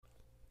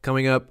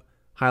Coming up,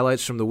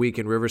 highlights from the week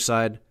in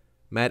Riverside.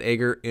 Matt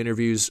Ager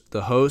interviews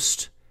the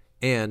host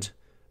and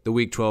the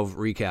Week 12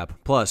 recap,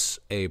 plus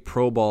a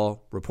Pro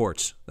Ball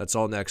report. That's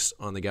all next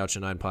on the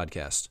Gaucho 9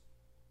 podcast.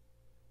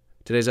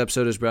 Today's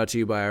episode is brought to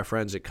you by our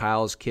friends at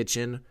Kyle's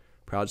Kitchen,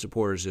 proud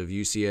supporters of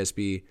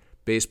UCSB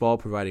baseball,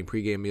 providing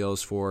pregame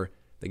meals for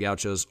the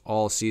Gauchos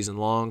all season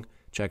long.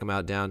 Check them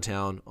out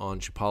downtown on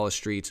Chapala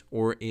Street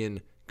or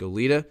in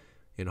Goleta,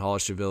 in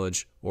Hollister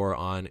Village, or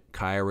on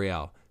Kaya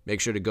Real.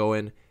 Make sure to go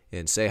in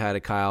and say hi to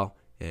Kyle,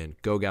 and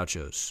go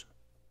Gauchos.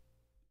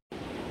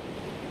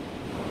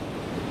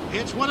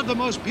 It's one of the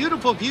most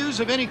beautiful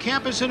views of any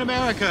campus in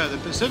America, the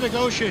Pacific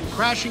Ocean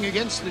crashing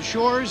against the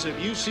shores of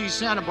UC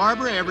Santa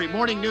Barbara every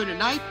morning, noon, and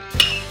night.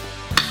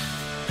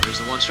 There's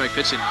the one-strike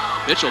pitch,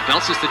 and Mitchell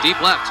bounces to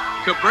deep left.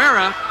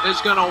 Cabrera is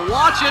going to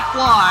watch it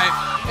fly.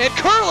 And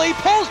Curley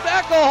pulls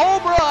back a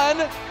home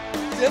run,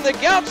 and the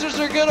Gauchos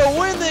are going to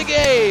win the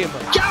game.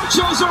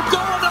 Gauchos are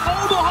going to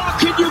Omaha,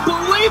 can you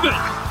believe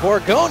it?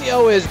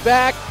 Borgonio is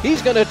back.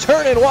 He's going to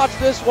turn and watch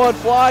this one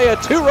fly.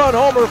 A two-run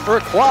homer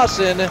for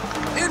Clausen.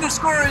 In to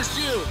score is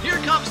Jude. Here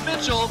comes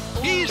Mitchell.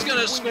 He's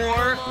going to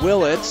score.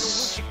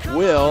 Willits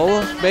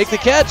will make the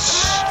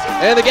catch.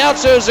 And the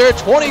Gauchos are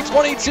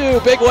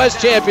 2022 Big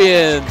West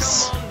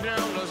champions.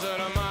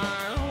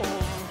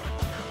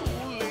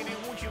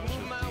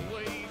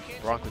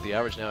 Broc with the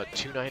average now at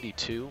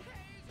 292.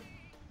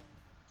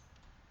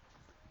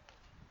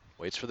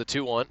 Waits for the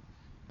 2-1.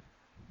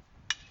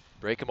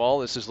 Break 'em all.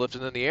 This is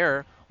lifted in the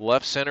air.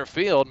 Left center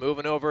field.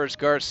 Moving over is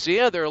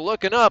Garcia. They're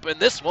looking up, and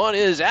this one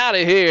is out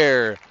of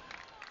here.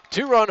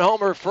 Two-run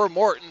homer for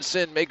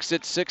Mortensen makes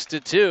it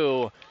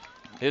 6-2.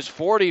 His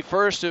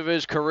 41st of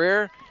his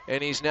career,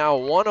 and he's now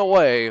one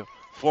away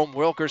from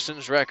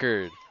Wilkerson's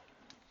record.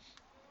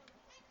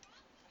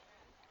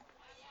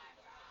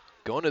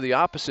 Going to the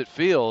opposite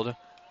field.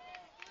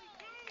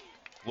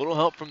 Little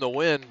help from the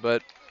wind,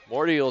 but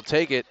Morty will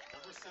take it.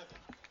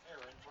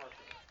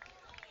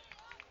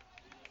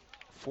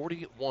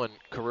 41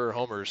 career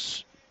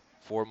homers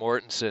for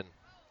Mortensen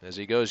as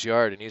he goes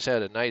yard, and he's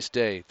had a nice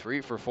day, 3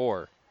 for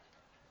 4.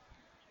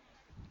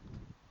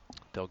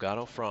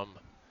 Delgado from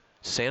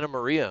Santa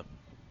Maria,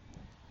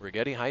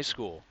 Rigetti High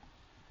School.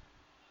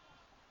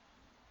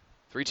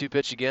 3-2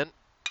 pitch again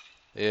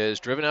is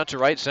driven out to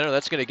right center.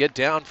 That's going to get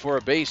down for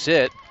a base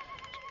hit.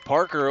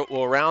 Parker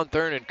will round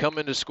third and come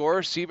in to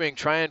score. Sebring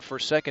trying for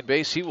second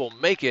base. He will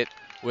make it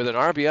with an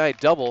RBI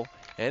double,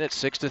 and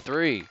it's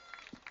 6-3.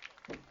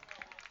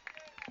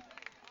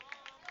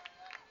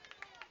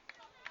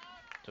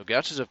 So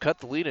Gauchos have cut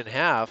the lead in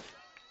half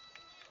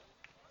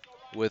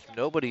with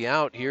nobody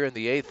out here in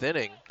the 8th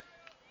inning.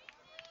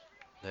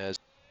 As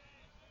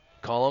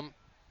Column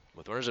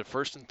with runners at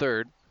first and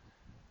third.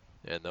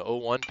 And the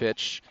 0-1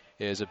 pitch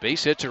is a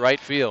base hit to right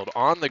field.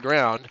 On the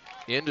ground,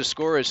 in to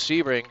score is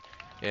Sebring.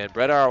 And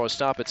Brett Auer will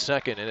stop at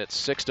second, and it's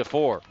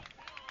 6-4.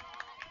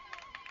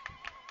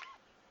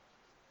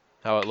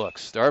 How it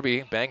looks.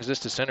 Darby bangs this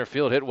to center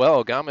field. Hit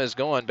well. Gama is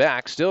going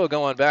back. Still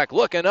going back.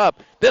 Looking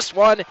up. This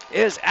one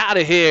is out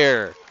of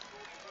here.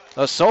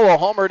 A solo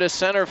homer to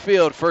center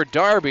field for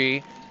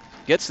Darby.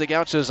 Gets the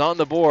Gauchos on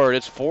the board.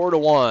 It's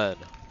 4-1.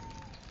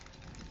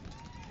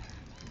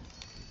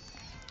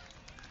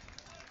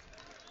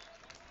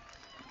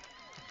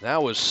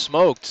 That was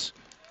smoked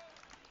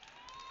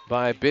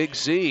by Big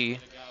Z.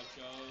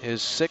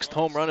 His 6th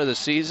home run of the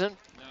season.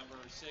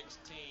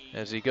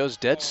 As he goes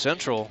dead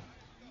central.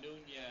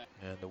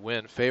 And the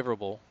wind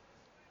favorable.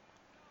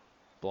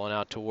 Blowing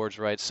out towards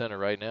right center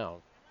right now.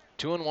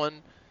 2-1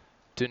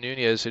 to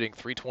Nunez, hitting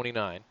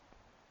 .329.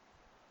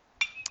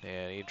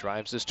 And he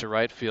drives this to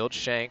right field.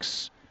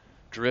 Shanks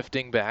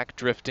drifting back,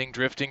 drifting,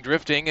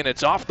 and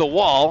it's off the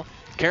wall.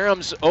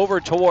 Karam's over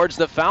towards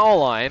the foul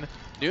line.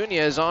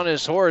 Nunez on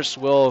his horse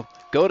will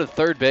go to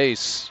third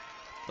base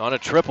on a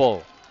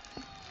triple.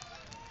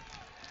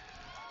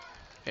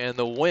 And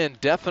the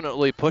wind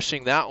definitely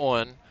pushing that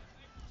one.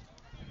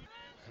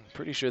 I'm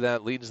pretty sure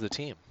that leads the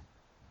team.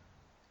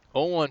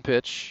 0-1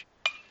 pitch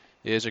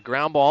is a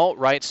ground ball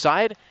right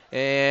side,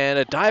 and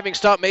a diving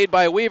stop made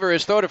by Weaver.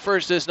 His throw to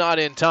first is not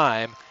in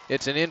time.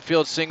 It's an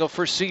infield single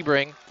for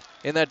Sebring,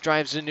 and that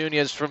drives in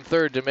Nunez from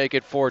third to make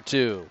it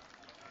 4-2.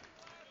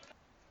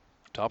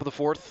 Top of the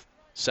 4th,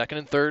 second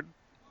and third.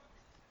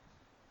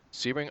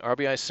 Sebring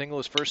RBI single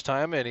his first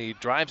time, and he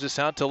drives this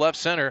out to left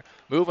center.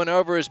 Moving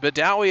over is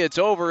Badawi. It's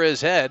over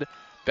his head.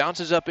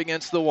 Bounces up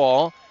against the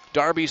wall.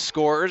 Darby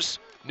scores.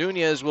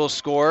 Nunez will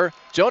score.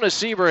 Jonah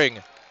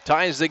Sebring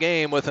ties the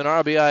game with an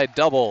RBI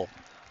double.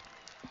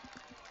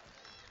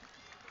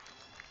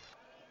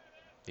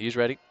 He's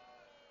ready.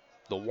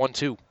 The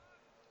 1-2.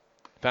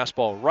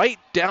 Fastball right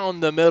down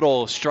the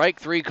middle. Strike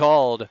 3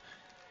 called.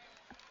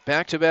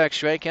 Back-to-back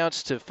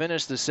strikeouts to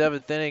finish the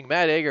 7th inning.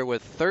 Matt Ager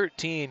with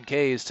 13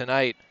 Ks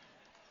tonight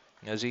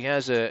as he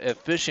has an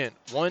efficient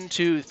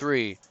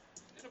 1-2-3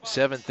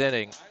 7th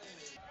inning.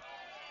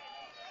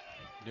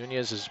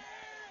 Nunez is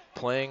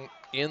playing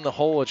in the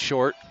hole at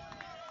short.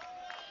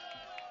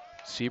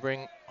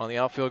 Sebring on the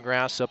outfield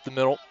grass up the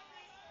middle.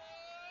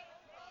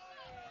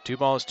 2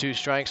 balls, 2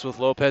 strikes with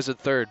Lopez at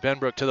third.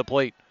 Benbrook to the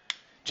plate.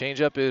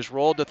 Changeup is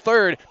rolled to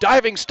third.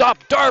 Diving stop.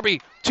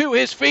 Darby to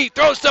his feet.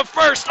 Throws to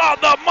first on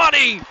the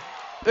money.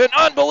 An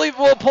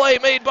unbelievable play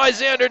made by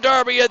Xander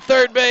Darby at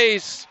third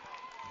base.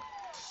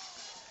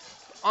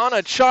 On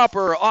a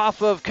chopper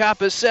off of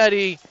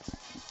Capicetti.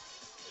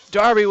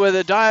 Darby with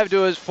a dive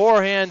to his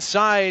forehand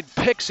side.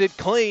 Picks it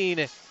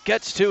clean.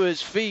 Gets to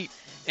his feet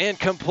and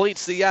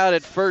completes the out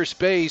at first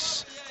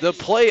base. The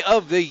play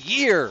of the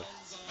year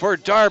for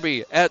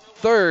Darby at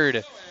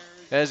third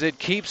as it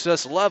keeps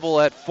us level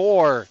at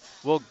 4.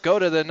 We'll go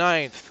to the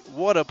 9th.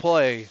 What a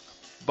play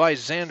by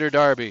Xander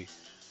Darby.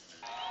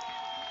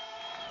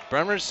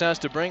 Bremner has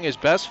to bring his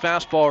best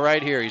fastball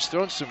right here. He's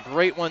thrown some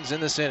great ones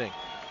in this inning.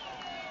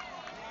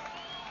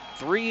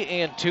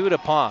 3-2 to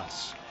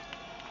Potts.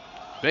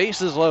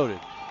 Bases loaded.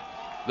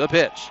 The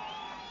pitch.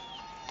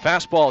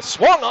 Fastball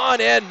swung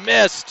on and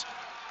missed.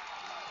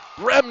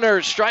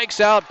 Bremner strikes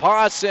out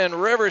Potts, and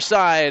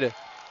Riverside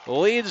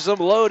leads them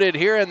loaded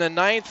here in the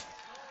 9th.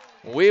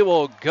 We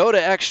will go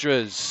to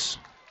extras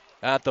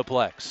at the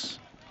Plex.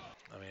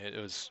 I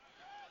mean,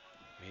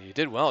 he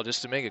did well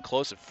just to make it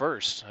close at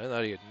first. I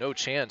thought he had no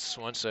chance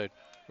once I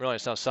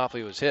realized how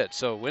softly it was hit.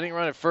 So winning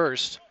run at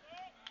first,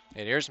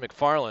 and here's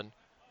McFarland,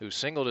 who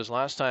singled his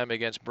last time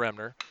against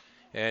Bremner,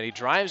 and he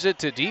drives it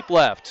to deep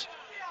left.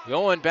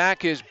 Going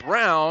back is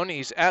Brown.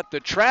 He's at the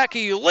track.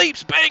 He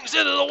leaps, bangs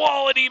into the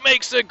wall, and he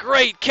makes a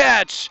great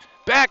catch.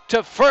 Back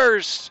to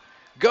first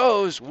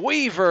goes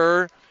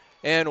Weaver,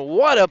 and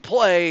what a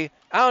play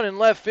out in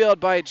left field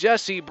by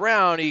Jesse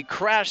Brown. He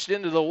crashed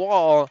into the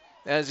wall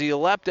as he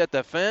leapt at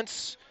the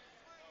fence,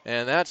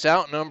 and that's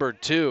out number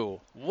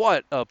 2.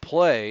 What a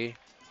play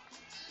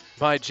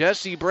by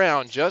Jesse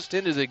Brown just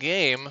into the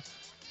game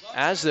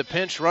as the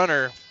pinch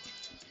runner,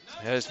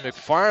 as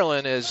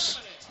McFarland has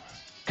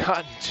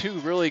gotten 2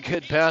 really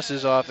good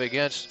passes off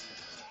against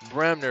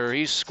Bremner.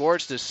 He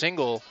scorched a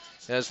single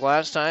as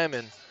last time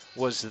and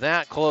was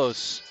that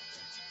close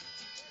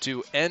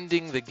to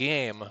ending the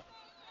game.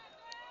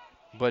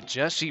 But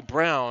Jesse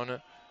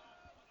Brown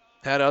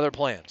had other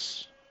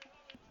plans.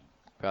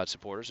 Proud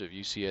supporters of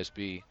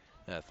UCSB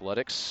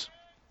athletics.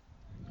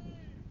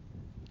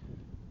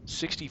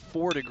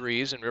 64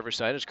 degrees in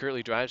Riverside as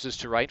Kirtley drives this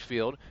to right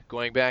field.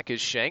 Going back is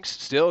Shanks,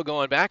 still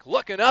going back,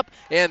 looking up,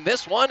 and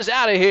this one's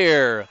out of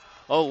here.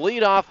 A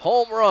leadoff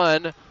home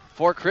run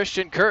for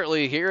Christian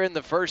Kirtley here in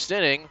the first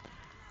inning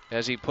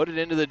as he put it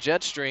into the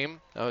jet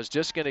stream. I was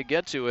just going to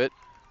get to it.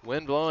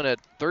 Wind blowing at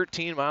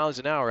 13 miles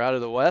an hour out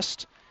of the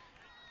west.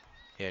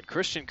 And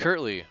Christian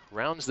Kirtley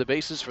rounds the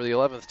bases for the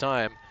 11th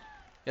time,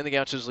 and the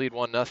Gauchos lead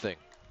 1-0.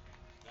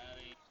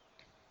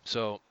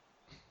 So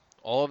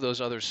all of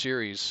those other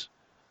series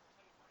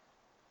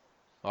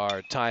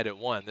are tied at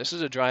 1. This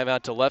is a drive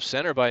out to left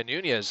center by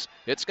Nunez.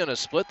 It's going to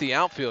split the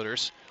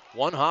outfielders.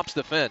 One hops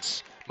the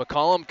fence.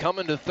 McCollum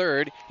coming to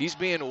third. He's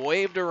being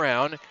waved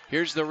around.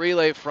 Here's the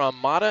relay from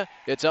Mata.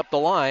 It's up the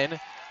line.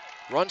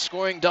 Run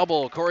scoring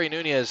double. Corey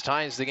Nunez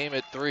ties the game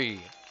at 3.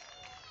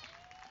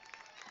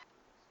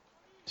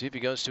 See if he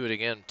goes to it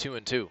again.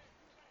 2-2.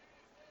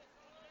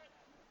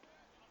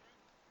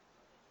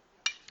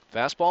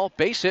 Fastball,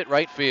 base hit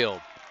right field.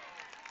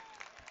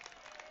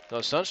 So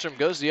Sundstrom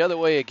goes the other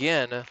way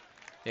again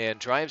and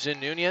drives in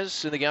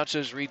Nunez, and the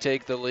Gauchos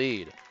retake the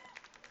lead.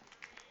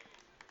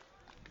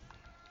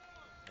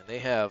 And they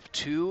have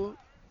 2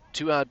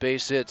 two-out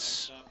base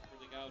hits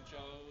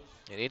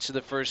in each of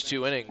the first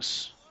 2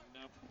 innings.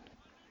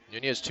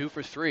 Nunez 2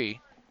 for 3.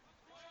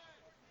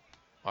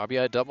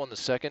 RBI double in the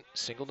second,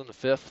 singled in the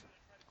 5th.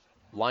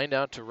 Lined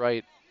out to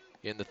right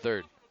in the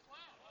 3rd.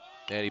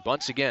 And he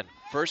bunts again.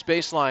 First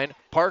baseline.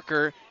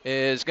 Parker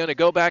is going to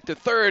go back to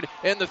 3rd,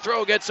 and the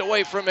throw gets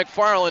away from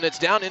McFarland. It's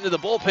down into the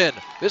bullpen.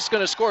 This is going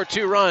to score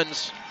 2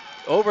 runs.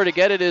 Over to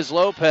get it is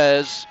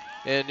Lopez,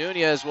 and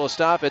Nunez will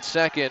stop at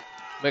 2nd.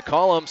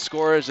 McCollum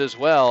scores as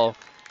well,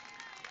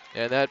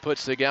 and that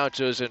puts the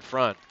Gauchos in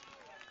front.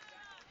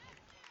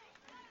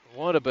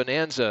 What a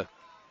bonanza.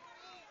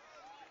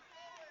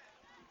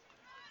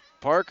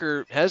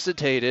 Parker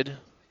hesitated,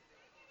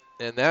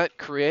 and that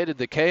created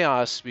the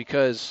chaos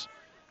because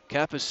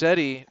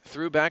Capicetti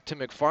threw back to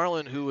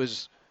McFarland, who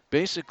was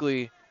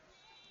basically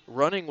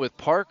running with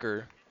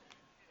Parker.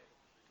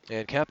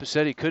 And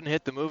Capicetti couldn't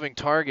hit the moving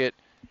target,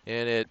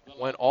 and it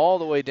went all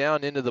the way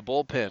down into the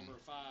bullpen.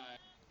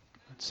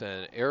 It's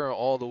an error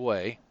all the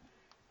way.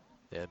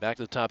 And back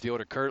to the top of the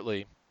order,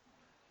 Kirtley.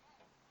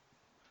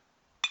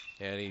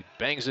 And he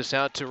bangs this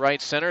out to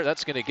right center.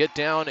 That's going to get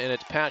down, and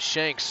it's past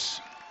Shanks.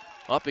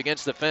 Up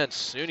against the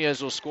fence.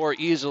 Nunez will score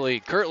easily.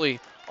 Kirtley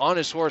on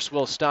his horse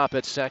will stop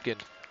at 2nd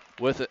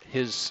with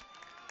his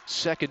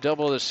 2nd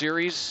double of the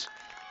series.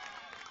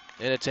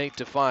 And it's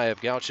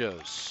 8-5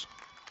 Gauchos.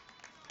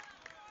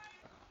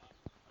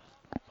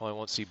 Probably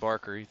won't see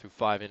Barker. He threw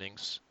 5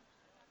 innings.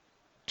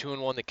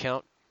 2-1 the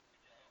count.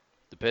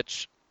 The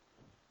pitch.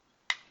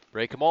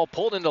 Break them all.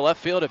 Pulled into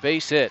left field. A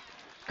base hit.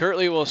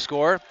 Kirtley will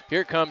score.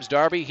 Here comes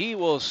Darby. He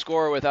will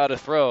score without a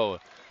throw.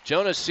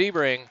 Jonah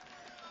Sebring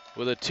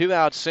with a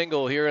 2-out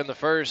single here in the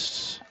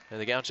first, and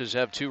the Gauchos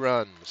have 2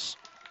 runs.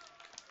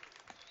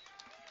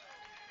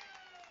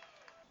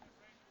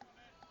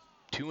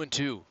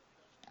 2-2.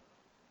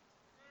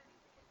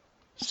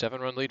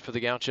 7-run lead for the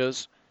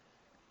Gauchos.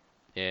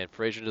 And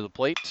Frazier to the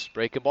plate.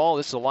 Breaking ball.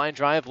 This is a line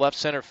drive. Left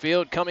center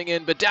field. Coming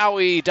in.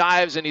 Badawi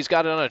dives, and he's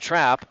got it on a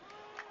trap.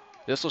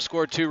 This will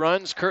score 2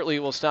 runs. Kirtley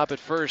will stop at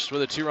first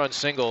with a 2-run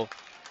single.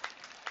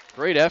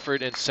 Great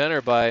effort in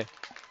center by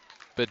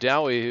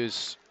Badawi,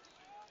 who's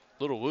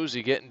a little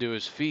woozy getting to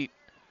his feet.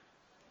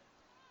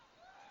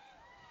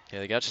 Yeah,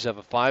 the Gauchos have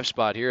a 5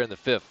 spot here in the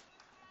 5th.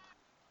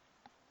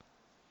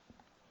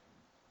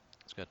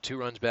 He's got 2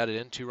 runs batted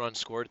in, 2 runs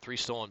scored, 3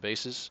 stolen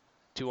bases.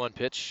 2-1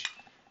 pitch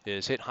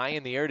is hit high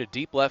in the air to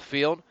deep left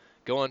field.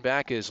 Going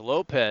back is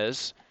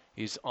Lopez.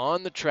 He's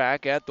on the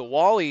track at the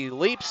wall. He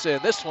leaps,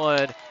 and this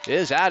one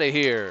is out of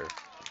here.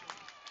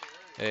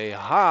 A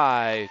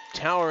high,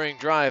 towering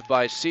drive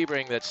by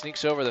Sebring that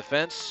sneaks over the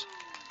fence.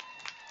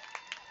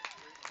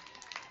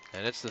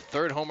 And it's the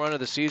 3rd home run of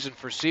the season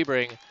for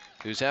Sebring,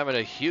 who's having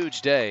a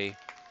huge day.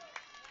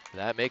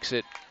 That makes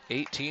it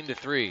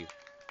 18-3.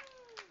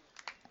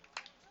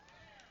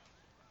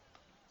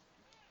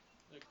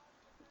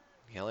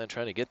 Callahan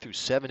trying to get through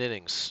 7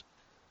 innings.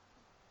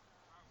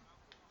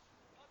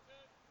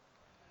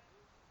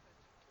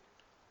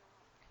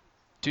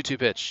 2-2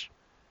 pitch.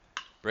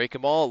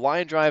 Breaking ball,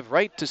 line drive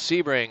right to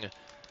Sebring,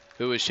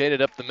 who is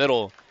shaded up the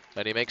middle,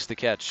 and he makes the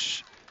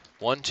catch.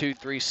 1-2-3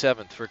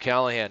 7th for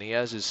Callahan. He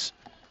has his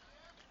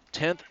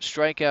 10th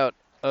strikeout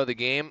of the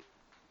game.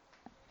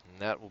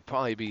 And that will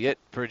probably be it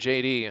for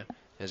JD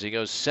as he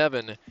goes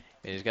 7, and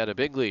he's got a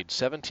big lead,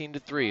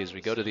 17-3 as we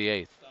go to the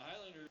 8th.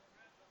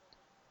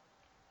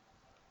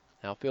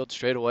 Outfield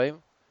straight away.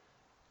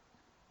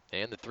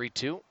 And the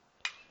 3-2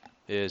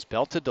 is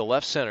belted to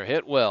left center.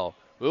 Hit well.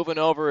 Moving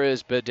over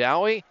is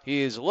Badawi.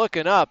 He's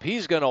looking up.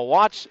 He's going to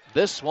watch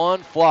this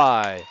one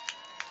fly.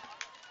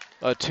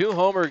 A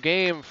 2-homer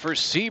game for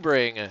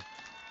Sebring.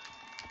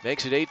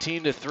 Makes it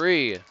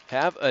 18-3.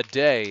 Have a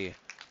day.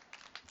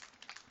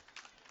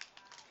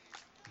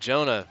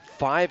 Jonah,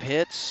 5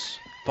 hits,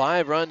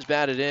 5 runs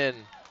batted in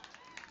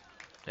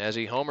as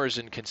he homers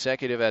in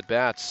consecutive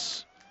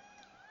at-bats.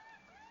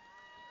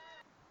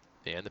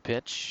 And the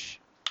pitch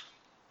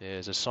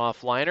is a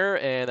soft liner,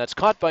 and that's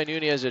caught by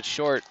Nunez at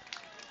short.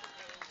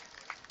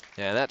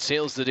 And that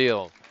seals the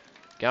deal.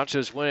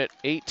 Gauchos win it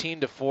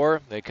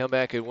 18-4. They come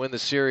back and win the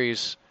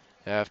series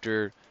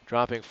after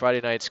dropping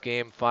Friday night's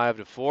game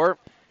 5-4.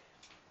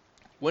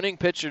 Winning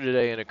pitcher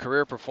today in a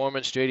career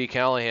performance, JD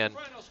Callahan.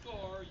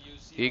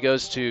 He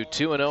goes to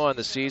 2-0 on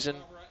the season.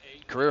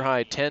 Career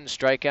high 10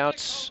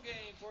 strikeouts.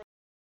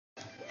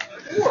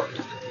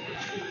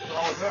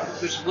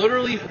 There's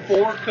literally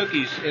 4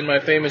 cookies in my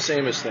Famous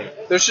Amos thing.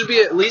 There should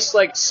be at least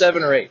like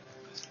 7 or 8.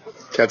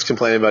 Kev's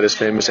complaining about his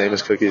Famous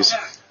Amos cookies.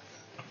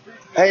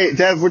 Hey,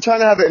 Dev, we're trying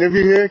to have an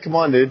interview here. Come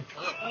on, dude.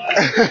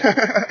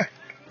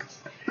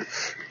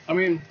 I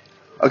mean...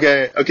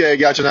 Okay,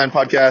 Gaucho 9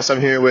 podcast.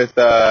 I'm here with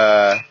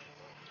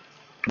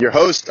your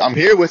host. I'm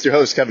here with your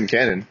host, Kevin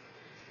Cannon.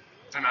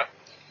 I'm out.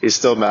 He's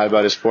still mad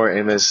about his 4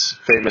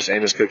 Famous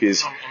Amos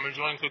cookies. I'm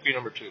enjoying cookie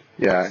number 2.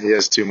 Yeah, he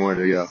has 2 more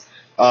to go.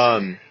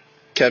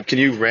 Kev, can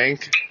you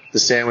rank the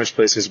sandwich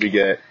places we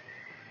get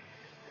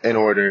in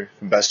order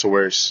from best to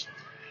worst?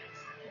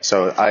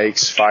 So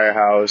Ike's,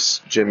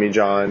 Firehouse, Jimmy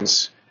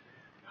John's,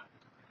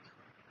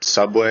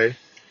 Subway.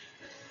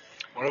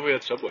 When have we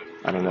had Subway?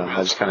 I don't know.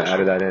 I just kind of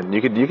added that in.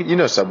 You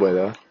know Subway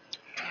though.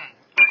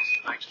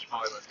 Ike's is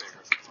probably my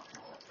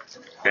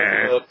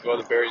favorite. Go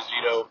to the Berry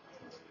Zito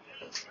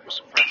with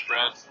some French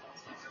bread.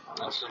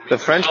 The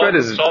French bread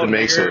is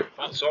makes it.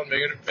 Salt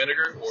and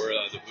vinegar or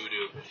the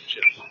Voodoo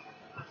chips.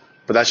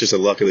 But that's just a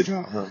luck of the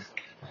draw, huh?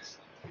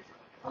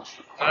 Not if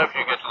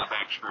you get to the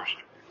bags first.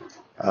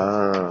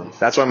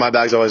 That's why my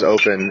bag's always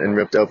open and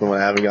ripped open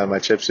when I haven't gotten my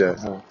chips yet.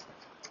 Huh?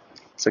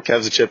 So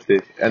Kev's a chip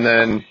thief. And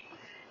then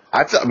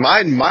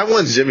my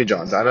one's Jimmy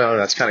John's. I don't know,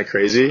 that's kind of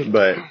crazy,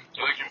 but Jimmy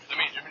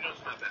John's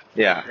not bad.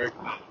 yeah,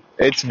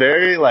 it's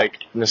very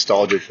like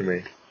nostalgic for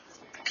me.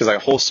 Because like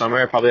a whole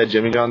summer I probably had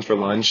Jimmy John's for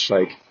lunch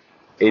like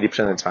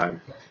 80% of the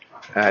time.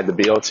 I had the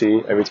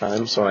BLT every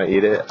time, so when I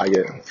eat it, I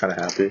get kind of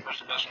happy. What's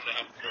the best one to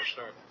have for a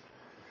start?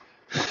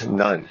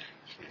 None.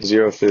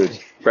 0 food.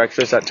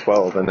 Breakfast at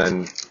 12, and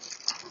then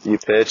you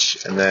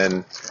pitch, and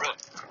then,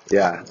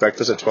 yeah,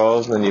 breakfast at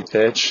 12, and then you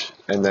pitch,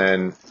 and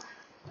then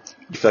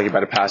you feel like you're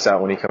about to pass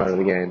out when you come out of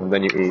the game, and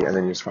then you eat, and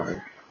then you're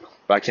fine.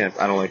 But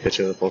I don't like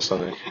pitching the full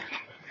stomach.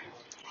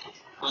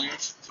 Well,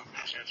 that's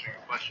answering your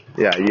question.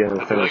 Yeah, you have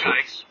to I do finish like it.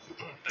 Ike's.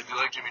 I do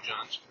like Jimmy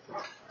John's.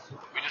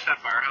 We just had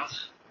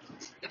Firehouse.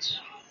 It's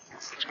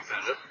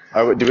competitive.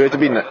 Do we have to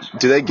be?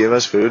 Do they give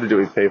us food, or do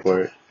we pay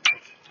for it?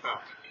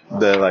 Oh.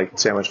 The like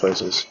sandwich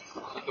places.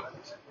 The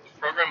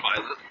program buys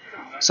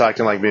it. So I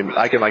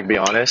can be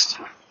honest.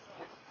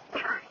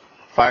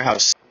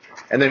 Firehouse,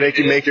 and they make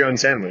you make your own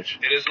sandwich.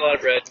 It is a lot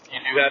of bread. You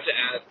do have to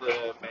add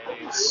the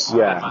mayonnaise,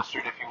 Yeah. the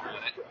mustard if you want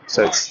it.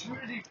 So it's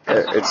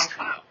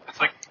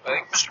like I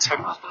think Mr.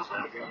 Pickles does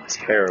that. it's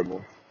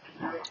terrible.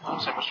 I'll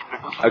say Mr.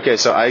 Pickles. Okay,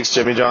 so Ike's,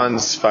 Jimmy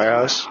John's,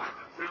 Firehouse.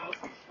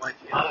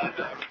 I'll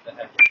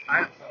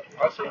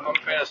I'm a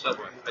fan of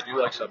Subway. I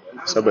do like Subway.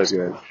 Subway's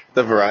good.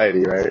 The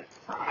variety, right?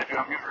 I do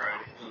have good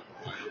variety.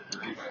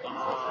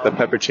 The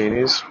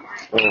pepperoncinis.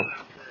 Oh.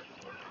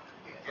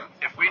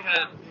 If we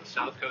had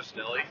South Coast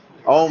Deli,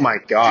 Oh my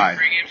god.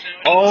 pregame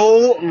sandwich,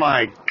 Oh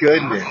my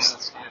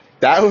goodness.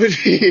 That would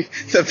be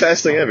the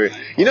best thing ever.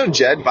 You know,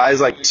 Jed buys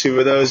like 2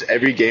 of those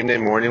every game day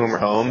morning when we're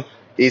home.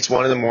 Eats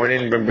one in the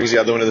morning, then brings the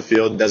other one to the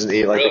field, and doesn't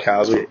eat like the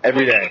cows.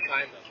 Every day.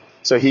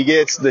 So he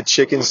gets the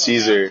chicken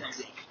Caesar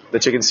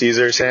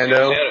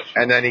sando,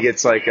 and then he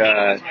gets like,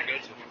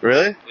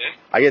 really?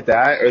 I get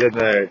that, or then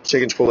the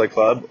chicken Chipotle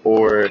Club,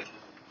 or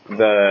you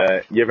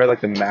ever had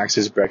like the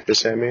Max's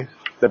breakfast sandwich?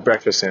 The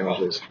breakfast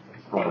sandwiches.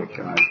 Oh my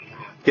god.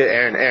 Get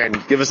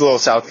Aaron, give us a little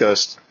South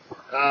Coast.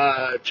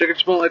 Chicken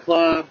Chipotle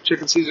Club,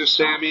 Chicken Caesar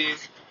Sammy.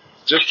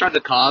 Just tried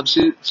the Cobb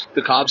Sammy.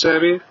 Cobb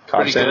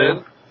Pretty Sammy?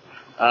 good.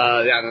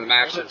 Yeah, and the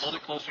Max's. Hold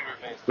it close to your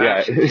face.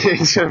 Yeah,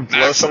 it's gonna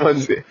blow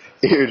someone's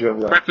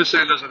eardrums out. Breakfast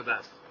sandos are the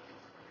best.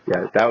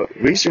 Yeah,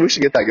 we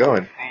should get that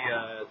going.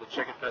 The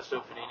chicken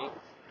pesto panini.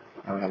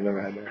 I've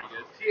never had that. Pretty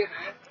good.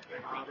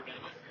 Robert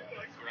Emmett.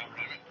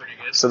 Pretty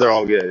good. So they're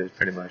all good,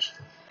 pretty much.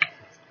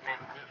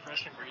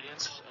 Fresh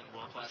ingredients and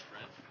world-class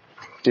bread.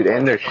 Dude,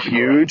 and they're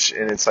huge,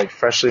 and it's like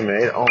freshly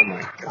made. Oh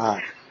my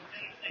god.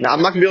 Now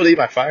I'm not gonna be able to eat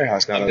my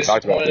Firehouse now that we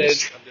talked about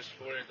this. I'm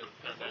disappointed that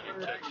the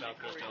pandemic took South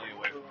Coast Deli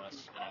away from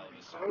us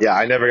in Elvis. Yeah,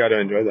 I never got to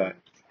enjoy that.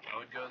 I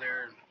would go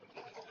there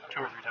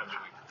 2 or 3 times a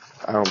week.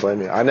 I don't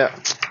blame you. I know.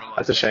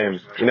 That's a shame.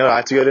 You know what I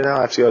have to go to now?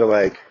 I have to go to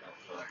like.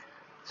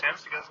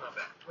 Sam's Together's not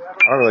bad.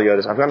 I don't really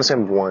go to. I've gone to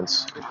Sam's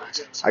once.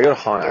 I go to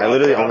Hana. I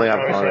literally only have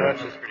Hana.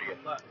 It's pretty good.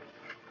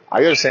 I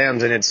go to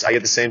Sam's and I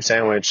get the same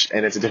sandwich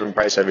and it's a different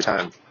price every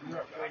time.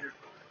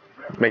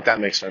 Make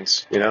that make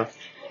sense, you know?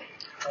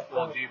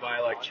 Well, do you buy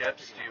like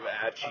chips? Do you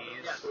add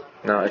cheese?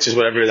 No, it's just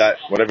whatever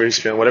he's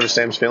feeling, whatever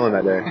Sam's feeling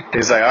that day.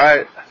 He's like, all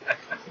right,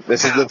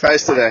 this is the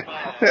price today.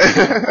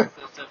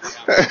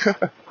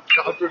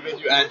 God forbid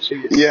you add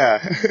cheese.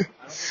 Yeah.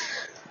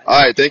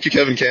 All right, thank you,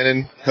 Kevin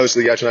Cannon, host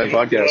of the Gaucho 9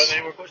 podcast.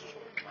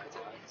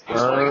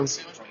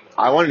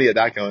 I wanted to get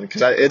that going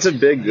because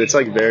it's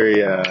like very,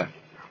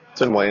 it's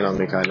been weighing on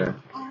me kind of.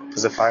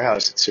 Because the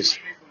Firehouse, it's just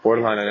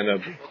borderline. I end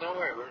up. Well, don't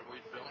worry. We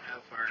don't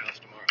have Firehouse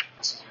tomorrow.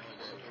 This is the only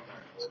day we have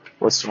Firehouse.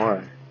 What's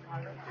tomorrow?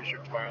 Pretty sure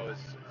tomorrow is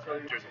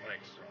Jersey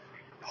Mike's.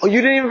 Oh,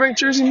 you didn't even bring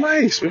Jersey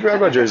Mike's. We forgot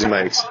about Jersey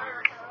Mike's.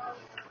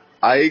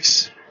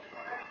 Ike's,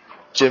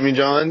 Jimmy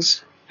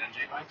John's.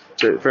 Denji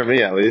Mike's? For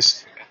me, at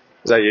least.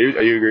 Is that you?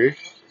 Are you agree?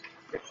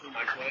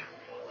 Mike's way?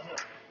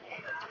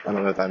 I don't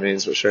know what that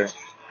means, but sure.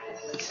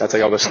 That's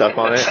like all the stuff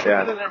on it.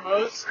 Yeah.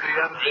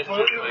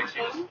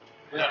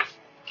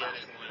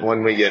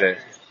 When we get it,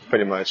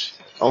 pretty much.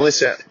 Only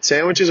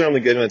sandwiches are only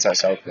good when it's at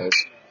South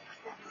Coast.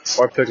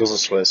 Or pickles and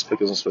Swiss.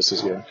 Pickles and Swiss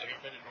is good.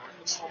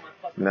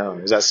 No,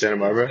 is that Santa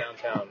Barbara?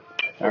 Downtown.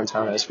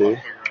 Downtown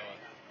SB.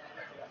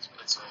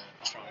 It's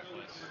a strong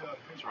place.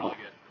 It's really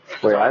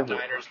good. Wait, I've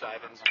Diners,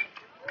 dive-ins, and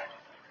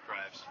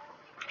drives.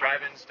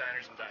 Drive-ins,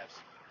 diners, and dives.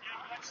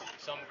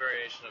 Some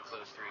variation of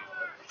those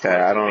 3.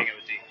 Okay, I don't. Being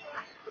OT.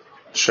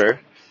 Sure.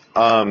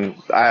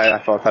 I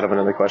thought of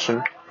another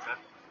question.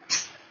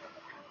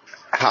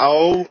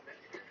 How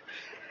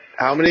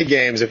many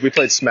games, if we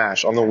played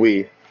Smash on the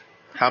Wii,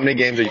 how many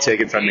games are you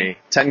taking from me?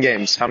 10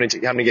 games. How many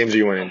games are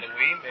you winning? On the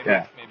Wii, maybe,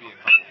 Yeah. maybe a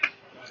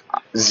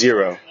couple.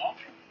 0. Well,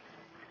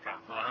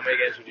 how many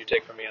games would you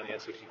take from me on the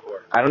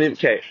N64? I don't even.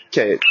 Okay.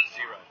 0.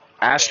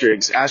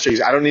 Asterisks. I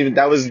don't even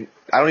know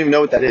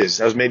what that is.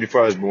 That was made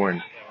before I was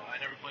born. I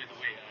never played the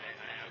Wii.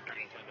 I outgrew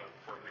Nintendo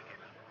before it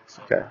came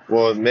out. Okay.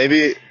 Well,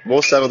 maybe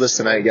we'll settle this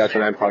tonight, Gaucho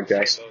 9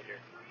 podcast.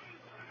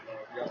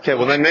 Okay.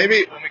 Well, then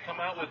maybe When we come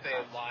out with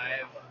a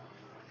live,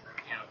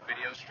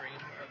 video stream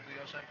of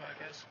the Outside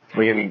Podcast,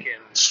 we can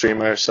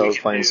stream ourselves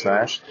playing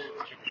Smash. Super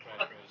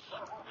Smash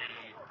Bros.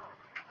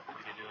 We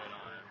can do it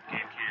on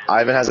GameCube.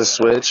 Ivan has a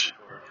Switch.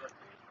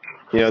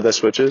 You know what the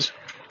Switch is?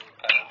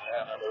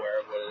 I'm aware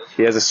of what it is.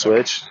 He has a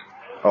Switch.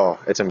 Oh,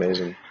 it's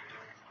amazing.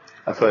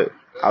 I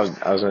was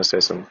gonna say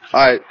something.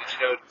 All right. Did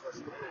you know?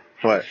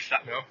 What?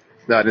 No.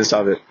 No, I didn't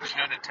stop it. Did you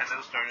know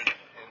Nintendo started in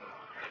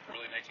the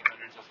early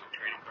 1900s as a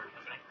trading card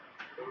company?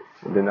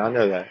 I did not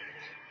know that.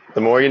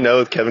 The more you know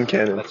with Kevin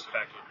Cannon. That's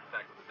fact of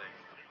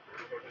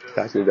the day.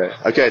 Back to the day.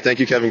 Okay, thank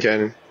you, Kevin Cannon.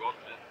 You're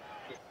welcome, man.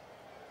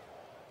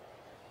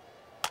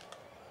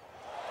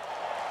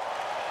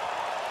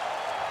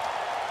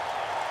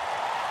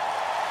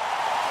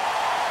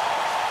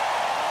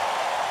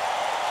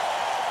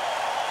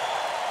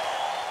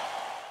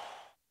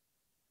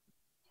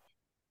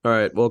 All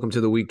right, welcome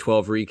to the Week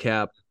 12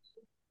 recap.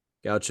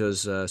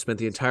 Gauchos spent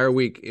the entire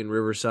week in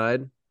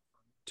Riverside.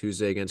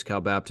 Tuesday against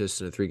Cal Baptist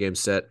in a 3-game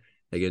set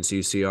against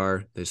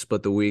UCR. They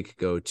split the week,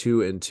 go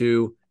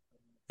 2-2,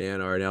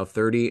 and are now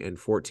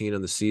 30-14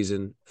 on the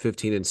season,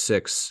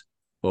 15-6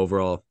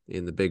 overall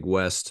in the Big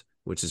West,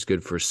 which is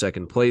good for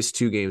second place.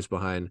 2 games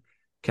behind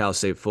Cal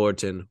State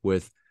Fullerton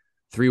with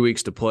 3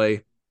 weeks to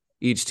play.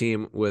 Each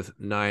team with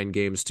 9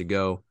 games to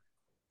go.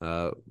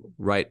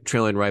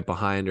 Trailing right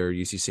behind are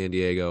UC San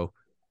Diego,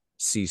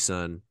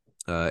 CSUN,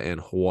 and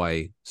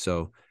Hawaii.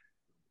 So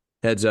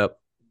heads up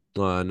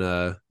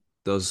on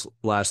those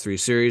last 3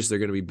 series. They're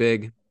going to be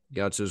big.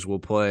 Gauchos will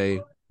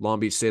play Long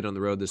Beach State on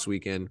the road this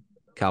weekend,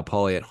 Cal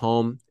Poly at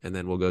home, and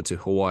then we'll go to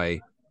Hawaii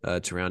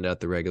to round out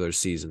the regular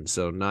season.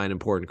 So 9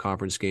 important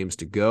conference games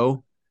to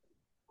go.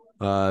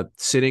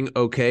 Sitting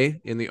okay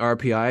in the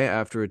RPI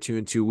after a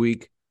 2-2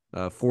 week,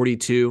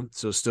 42,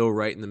 so still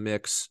right in the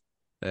mix.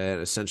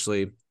 And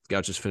essentially,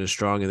 Gauchos finished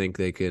strong. I think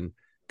they can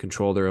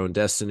control their own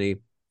destiny.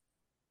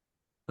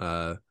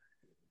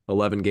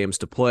 11 games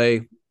to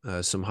play,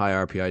 some high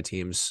RPI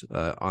teams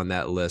on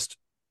that list,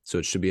 so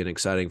it should be an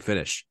exciting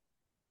finish.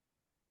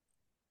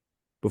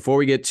 Before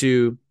we get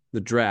to the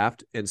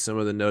draft and some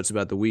of the notes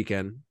about the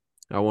weekend,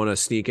 I want to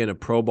sneak in a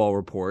Pro Ball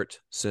report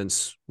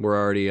since we're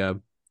already a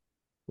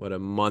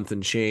month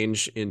and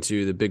change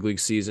into the big league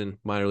season.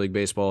 Minor league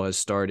baseball has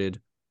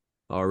started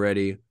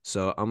already,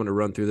 so I'm going to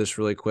run through this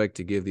really quick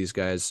to give these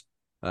guys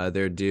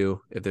their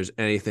due. If there's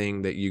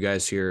anything that you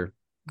guys hear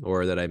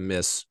or that I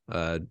miss,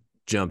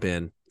 jump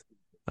in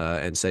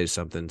and say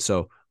something.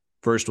 So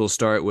first we'll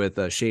start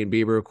with Shane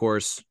Bieber, of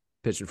course,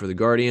 pitching for the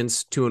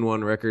Guardians,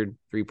 2-1 record,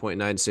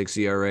 3.96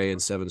 ERA in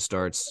 7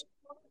 starts.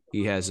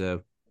 He has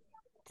a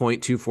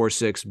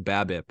 .246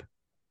 BABIP,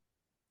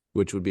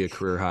 which would be a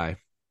career high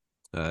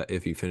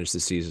if he finished the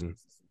season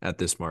at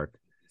this mark.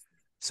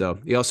 So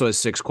he also has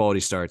 6 quality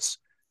starts.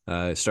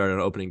 Started on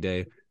opening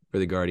day for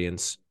the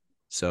Guardians.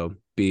 So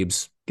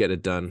Biebs, get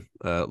it done.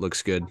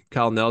 Looks good.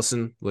 Kyle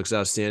Nelson looks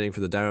outstanding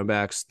for the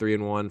Diamondbacks.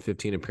 3-1,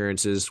 15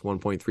 appearances,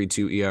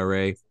 1.32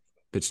 ERA.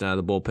 Pitched out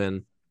of the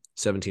bullpen,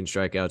 17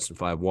 strikeouts and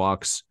 5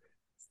 walks.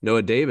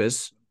 Noah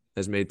Davis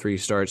has made 3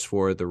 starts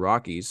for the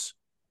Rockies.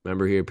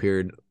 Remember, he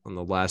appeared on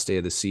the last day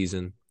of the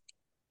season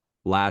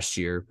last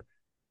year.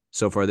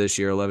 So far this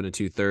year, 11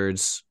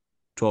 2/3,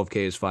 12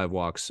 Ks, 5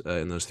 walks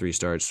in those 3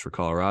 starts for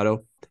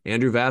Colorado.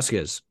 Andrew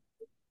Vasquez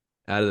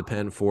out of the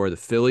pen for the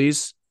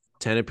Phillies.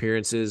 10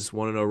 appearances,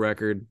 1-0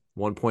 record,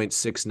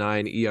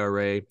 1.69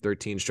 ERA,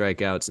 13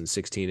 strikeouts in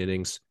 16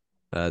 innings.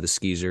 The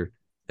Skeezer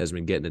has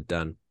been getting it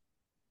done.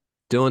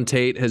 Dylan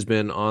Tate has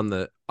been on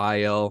the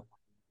IL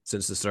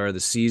since the start of the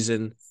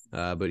season,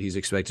 but he's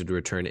expected to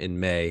return in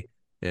May.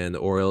 And the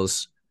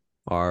Orioles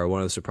are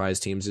one of the surprise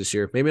teams this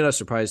year. Maybe not a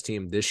surprise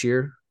team this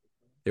year.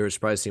 They were a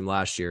surprise team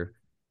last year,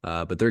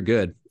 but they're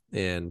good.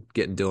 And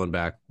getting Dylan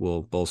back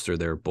will bolster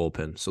their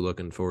bullpen. So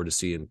looking forward to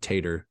seeing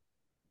Tater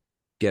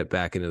get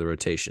back into the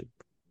rotation.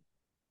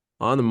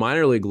 On the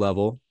minor league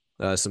level,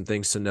 some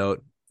things to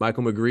note.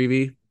 Michael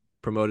McGreevy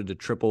promoted to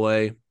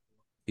AAA.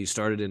 He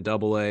started in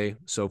AA.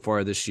 So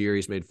far this year,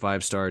 he's made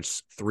 5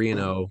 starts,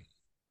 3-0,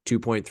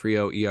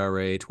 2.30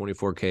 ERA,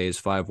 24 Ks,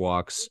 5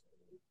 walks.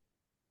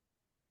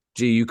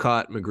 Gee, you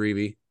caught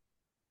McGreevy.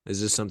 Is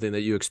this something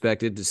that you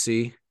expected to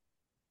see?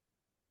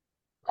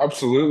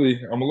 Absolutely.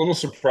 I'm a little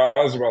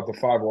surprised about the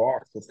 5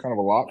 walks. That's kind of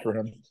a lot for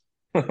him.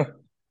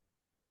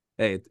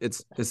 Hey,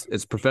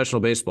 it's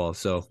professional baseball,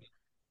 so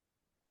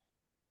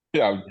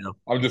yeah,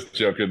 I'm just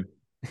joking.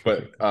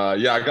 But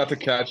yeah, I got to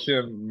catch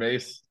him.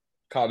 Mace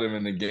caught him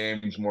in the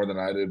games more than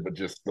I did, but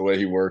just the way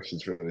he works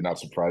is really not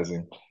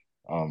surprising.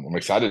 I'm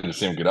excited to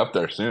see him get up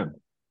there soon.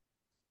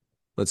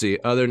 Let's see.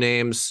 Other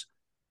names.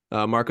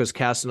 Marcos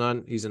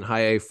Castanon, he's in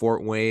High A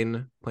Fort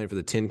Wayne, playing for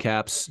the Tin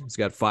Caps. He's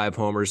got 5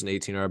 homers and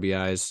 18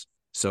 RBIs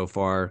so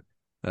far,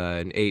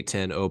 an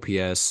 810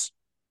 OPS.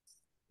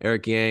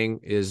 Eric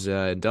Yang is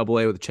in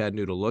AA with the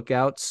Chattanooga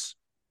Lookouts.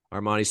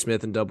 Armani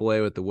Smith in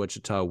AA with the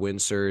Wichita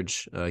Wind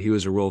Surge. He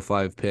was a Rule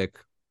 5 pick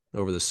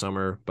over the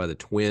summer by the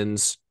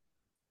Twins.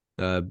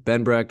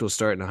 Ben Brecht will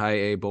start in High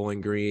A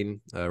Bowling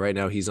Green. Right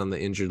now he's on the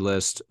injured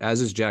list,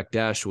 as is Jack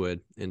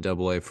Dashwood in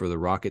AA for the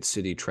Rocket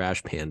City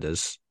Trash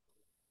Pandas.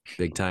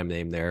 Big time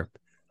name there.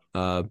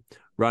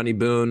 Rodney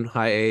Boone,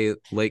 High A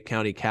Lake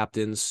County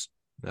Captains.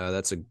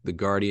 That's the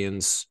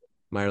Guardians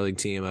minor league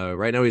team.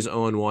 Right now he's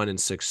 0-1 in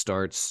 6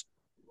 starts.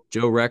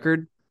 Joe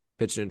Record,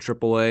 pitching in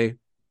AAA,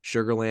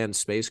 Sugarland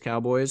Space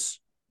Cowboys.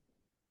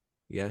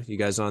 Yeah, you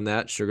guys on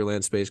that?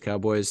 Sugarland Space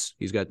Cowboys.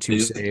 He's got 2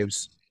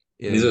 saves.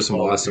 These are some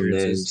awesome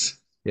names.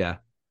 Yeah.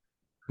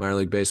 Minor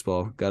league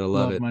baseball. Gotta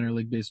love it. Minor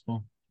league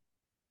baseball.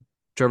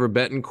 Trevor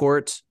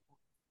Betancourt.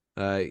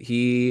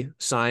 He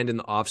signed in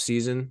the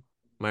offseason,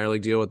 minor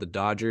league deal with the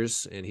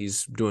Dodgers, and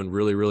he's doing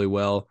really, really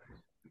well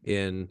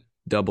in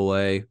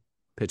AA,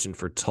 pitching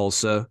for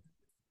Tulsa.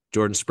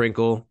 Jordan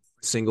Sprinkle,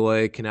 Single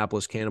A,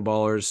 Kannapolis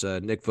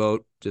Cannonballers. Nick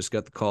Vogt just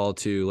got the call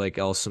to Lake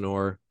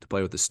Elsinore to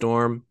play with the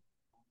Storm.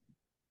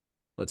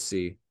 Let's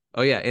see.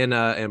 Oh, yeah,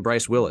 and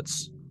Bryce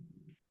Willits.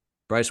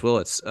 Bryce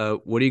Willits.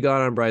 What do you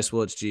got on Bryce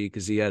Willits, G?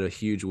 Because he had a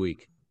huge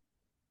week.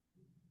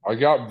 I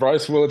got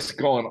Bryce Willits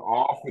going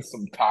off with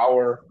some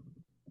power.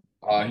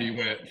 He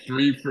went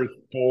 3 for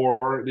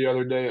 4 the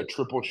other day, a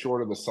triple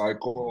short of the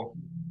cycle.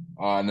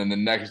 And then the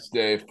next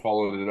day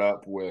followed it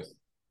up with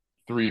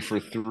 3 for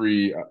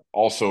 3,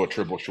 also a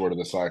triple short of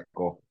the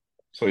cycle.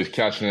 So he's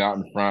catching it out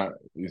in front.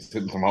 He's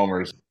hitting some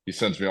homers. He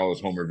sends me all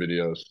his homer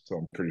videos, so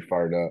I'm pretty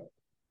fired up.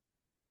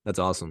 That's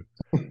awesome.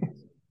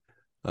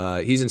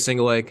 He's in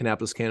Single A,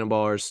 Kannapolis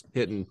Cannonballers,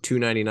 hitting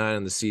 .299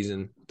 on the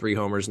season, 3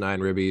 homers, 9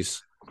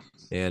 ribbies.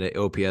 and an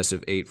OPS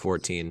of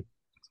 814.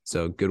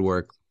 So good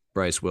work,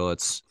 Bryce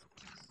Willits.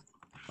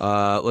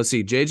 Let's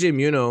see. JJ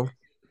Muno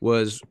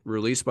was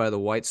released by the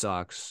White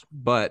Sox,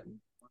 but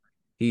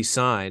he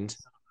signed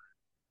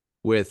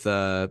with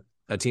a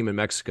team in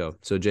Mexico.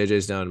 So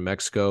JJ's down in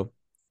Mexico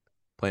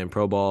playing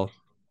pro ball.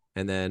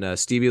 And then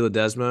Stevie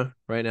Ledesma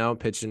right now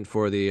pitching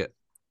for the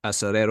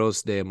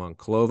Acereros de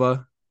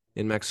Monclova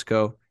in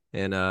Mexico.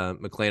 And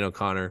McLean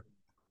O'Connor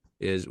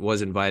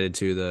was invited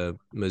to the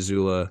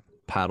Missoula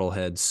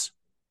Paddleheads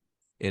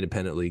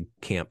Independent League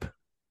camp.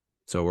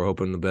 So we're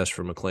hoping the best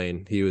for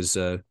McLean. He was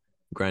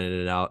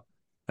grinding it out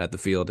at the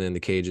field and in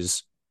the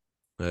cages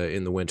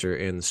in the winter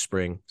and the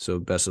spring. So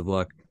best of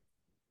luck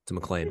to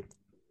McLean.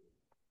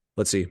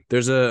 Let's see.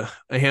 There's a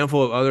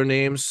handful of other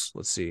names.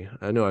 Let's see.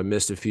 I know I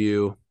missed a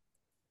few.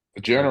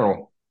 The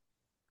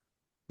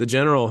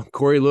General,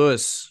 Corey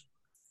Lewis.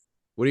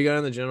 What do you got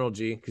on the General,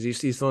 G? Because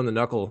he's throwing the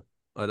knuckle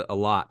a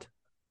lot.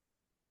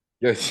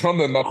 Yeah, he's throwing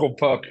the knuckle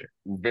puck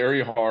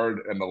very hard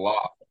and a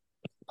lot.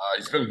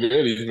 He's been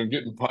good. He's been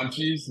getting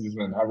punchies. He's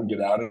been having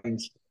good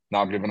outings,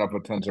 not giving up a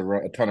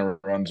ton of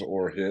runs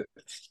or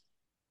hits.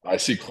 I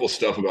see cool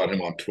stuff about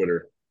him on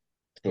Twitter.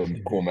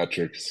 Some cool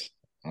metrics.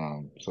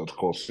 So it's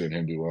cool seeing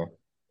him do well.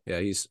 Yeah,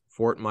 he's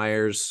Fort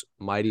Myers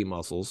Mighty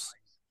Muscles.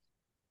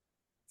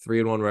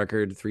 3-1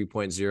 record,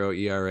 3.0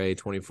 ERA,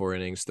 24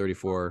 innings,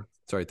 32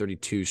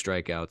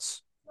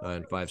 strikeouts,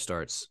 and 5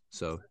 starts.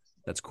 So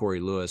that's Corey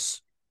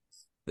Lewis,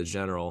 the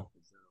General.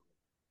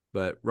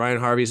 But Ryan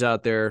Harvey's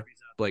out there,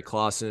 Blake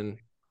Clausen.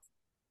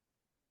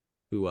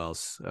 Who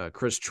else?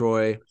 Chris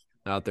Troy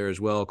out there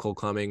as well, Cole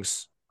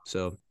Cummings.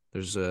 So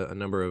there's a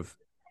number of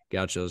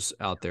Gauchos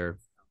out there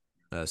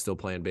still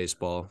playing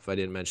baseball. If I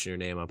didn't mention your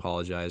name, I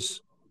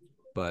apologize.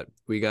 But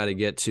we got to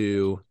get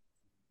to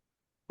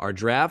our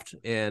draft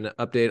and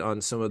update on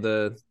some of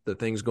the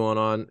things going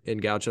on in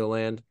Gaucho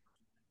land.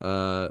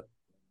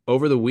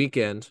 Over the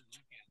weekend,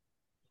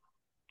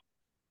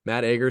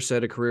 Matt Ager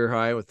set a career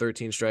high with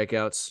 13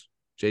 strikeouts.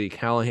 JD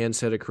Callahan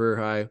set a career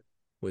high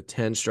with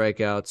 10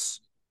 strikeouts.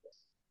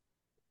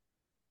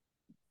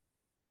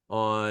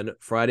 On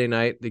Friday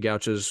night, the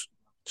Gauchos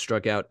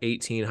struck out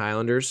 18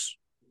 Highlanders,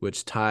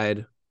 which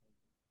tied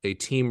a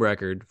team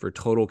record for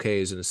total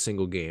Ks in a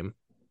single game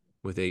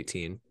with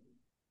 18.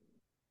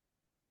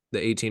 The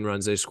 18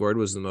 runs they scored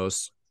was the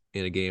most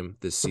in a game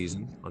this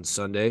season. On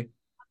Sunday,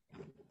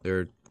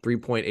 their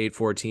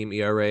 3.84 team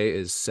ERA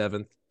is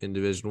 7th in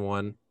Division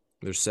I.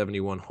 Their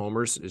 71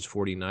 homers is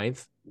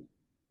 49th.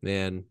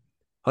 And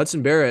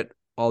Hudson Barrett,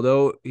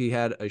 although he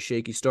had a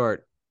shaky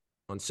start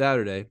on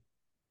Saturday,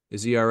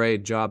 his ERA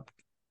dropped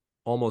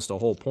almost a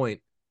whole point.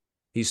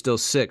 He's still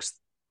 6th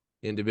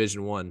in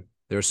Division I.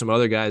 There are some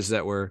other guys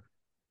that were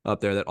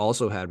up there that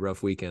also had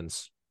rough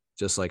weekends,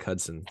 just like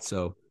Hudson.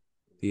 So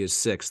he is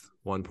 6th,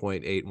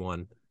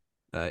 1.81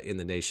 in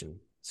the nation.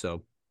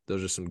 So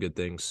those are some good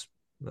things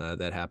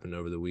that happened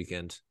over the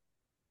weekend.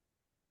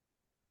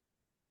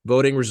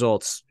 Voting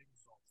results.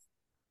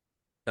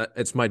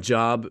 It's my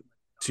job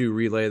to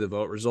relay the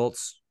vote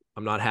results.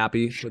 I'm not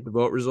happy with the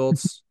vote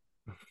results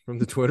from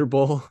the Twitter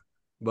poll,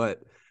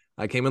 but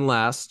I came in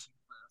last.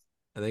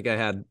 I think I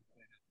had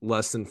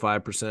less than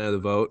 5% of the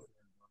vote,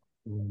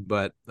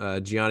 but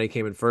Gianni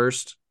came in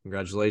first.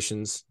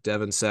 Congratulations.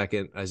 Devin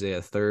second,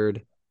 Isaiah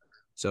third.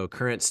 So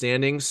current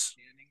standings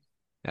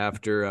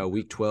after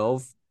week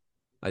 12,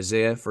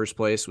 Isaiah first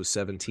place with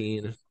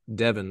 17,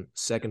 Devin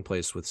second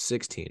place with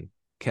 16,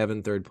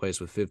 Kevin third place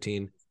with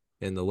 15,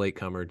 and the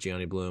latecomer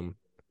Gianni Bloom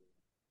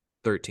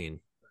 13.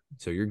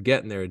 So you're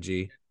getting there,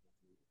 G.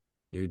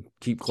 You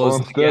keep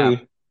closing the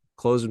gap,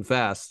 closing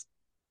fast.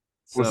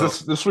 So,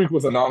 was this week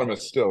was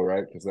anonymous still,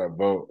 right? Because that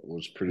vote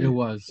was pretty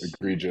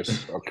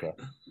egregious. Okay.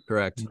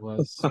 Correct. It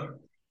was.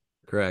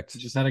 Correct.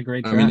 You just had a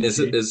great draft. I mean,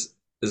 is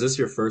this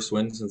your first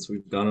win since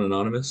we've gone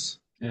anonymous?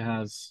 It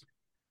has.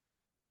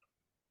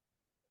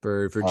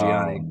 For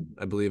Gianni,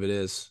 I believe it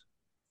is.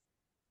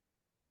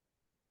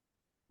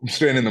 I'm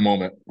staying in the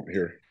moment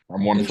here.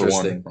 I'm 1 for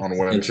 1 on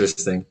Wednesday.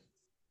 Interesting.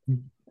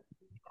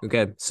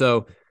 Okay,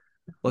 so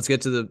let's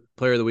get to the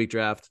Player of the Week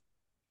draft.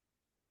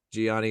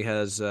 Gianni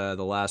has the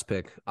last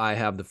pick. I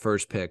have the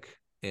first pick,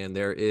 and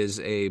there is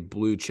a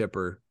blue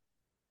chipper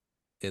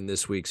in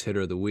this week's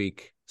Hitter of the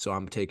Week. So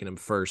I'm taking him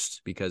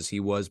first because he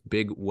was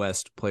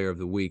BigWest Player of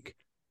the Week.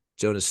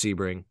 Jonah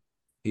Sebring.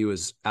 He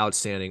was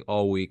outstanding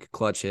all week.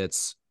 Clutch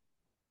hits.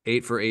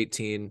 8 for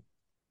 18.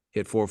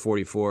 Hit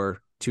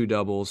 444. 2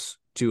 doubles.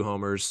 2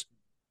 homers.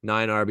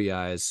 9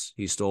 RBIs.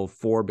 He stole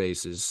 4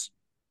 bases.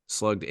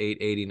 Slugged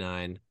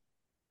 .889.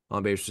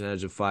 On base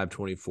percentage of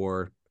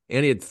 .524.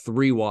 And he had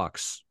 3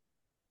 walks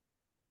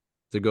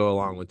to go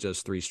along with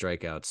just 3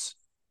 strikeouts.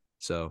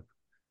 So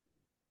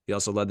he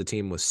also led the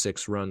team with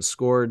 6 runs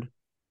scored.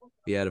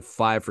 He had a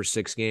 5 for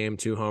 6 game,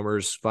 2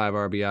 homers, 5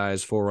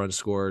 RBIs, 4 runs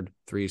scored,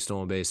 3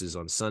 stolen bases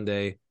on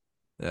Sunday.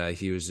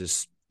 He was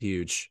just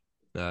huge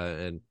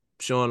and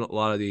showing a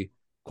lot of the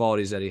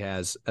qualities that he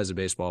has as a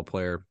baseball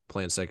player,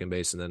 playing second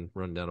base and then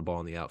running down a ball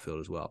in the outfield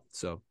as well.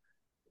 So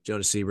Jonah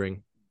Sebring,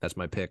 that's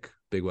my pick,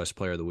 BigWest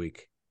Player of the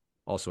Week,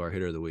 also our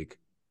Hitter of the Week.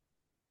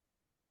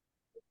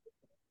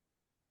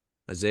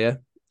 Isaiah,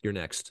 you're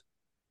next.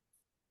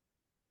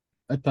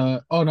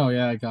 Oh no,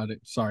 yeah, I got it.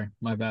 Sorry,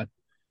 my bad.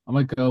 I'm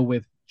gonna go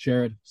with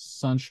Jared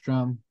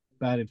Sundstrom,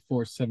 batted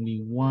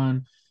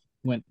 471,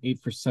 went 8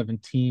 for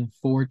 17,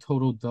 4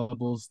 total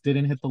doubles.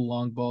 Didn't hit the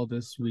long ball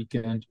this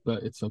weekend,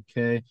 but it's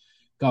okay.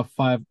 Got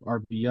 5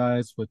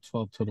 RBIs with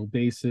 12 total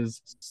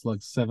bases,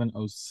 slugged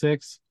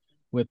 706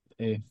 with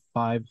a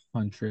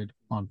 500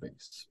 on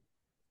base.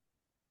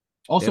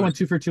 Also went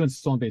 2 for 2 in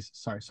stolen bases.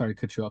 Sorry to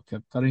cut you off,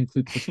 Kev. Gotta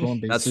include the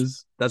stolen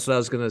bases. That's what I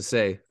was gonna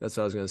say. I was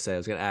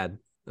gonna add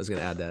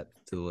that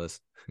to the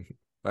list. All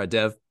right,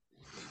 Dev.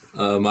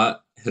 My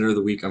hitter of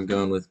the week, I'm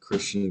going with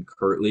Christian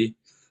Kirtley.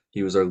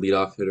 He was our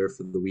leadoff hitter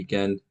for the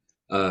weekend.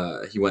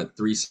 He went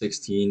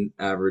 316,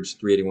 average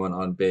 381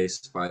 on base,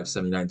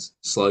 579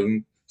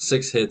 slugging,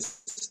 6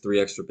 hits, 3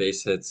 extra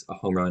base hits, a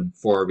home run,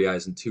 4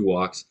 RBIs, and 2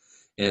 walks.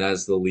 And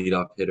as the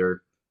leadoff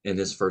hitter in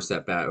his first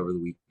at bat over the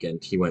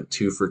weekend, he went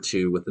 2 for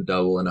 2 with a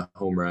double and a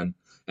home run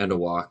and a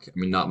walk. I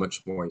mean, not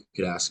much more you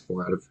could ask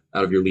for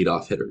out of your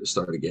leadoff hitter to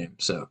start a game.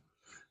 So,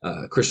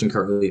 Christian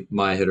Kirtley,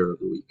 my hitter of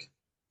the week.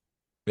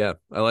 Yeah,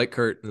 I like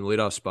Kurt in the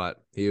leadoff spot.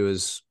 He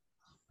was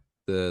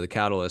the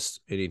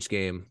catalyst in each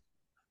game,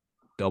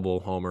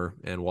 double, homer,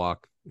 and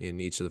walk in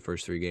each of the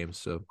first 3 games.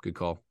 So good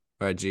call.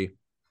 All right, G.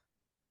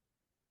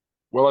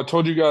 Well, I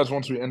told you guys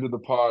once we ended the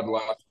pod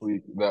last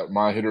week that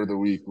my hitter of the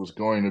week was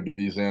going to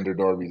be Xander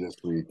Darby this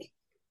week.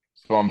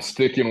 So I'm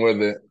sticking with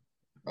it.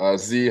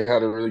 Z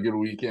had a really good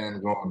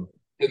weekend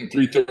hitting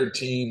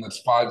 313.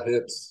 That's 5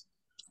 hits.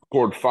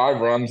 Scored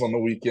 5 runs on the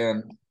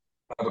weekend.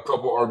 Had a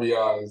couple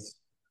RBIs.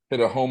 Hit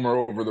a homer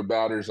over the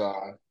batter's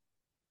eye.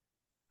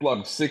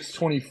 Slugged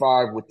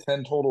 625 with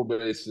 10 total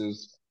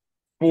bases.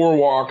 4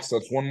 walks.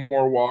 That's 1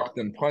 more walk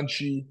than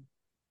Punchy.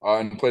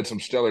 And played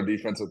some stellar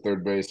defense at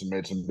third base and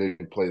made some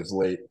big plays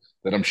late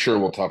that I'm sure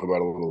we'll talk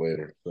about a little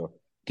later. So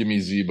give me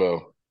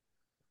Zebo.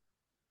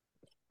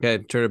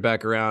 Okay, turn it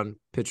back around.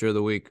 Pitcher of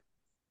the week.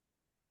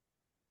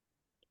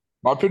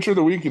 My pitcher of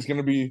the week is going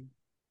to be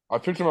 – I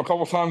picked him a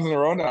couple times in a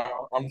row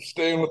now. I'm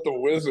staying with the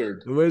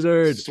Wizard. The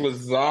Wizard.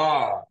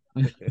 Swazza.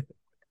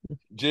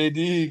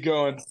 JD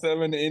going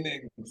 7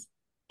 innings,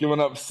 giving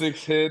up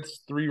 6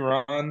 hits, 3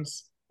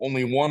 runs,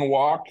 only 1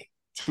 walk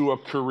to a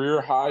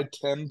career-high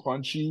 10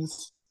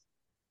 punchies.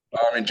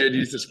 I mean,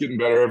 JD's just getting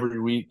better every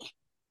week.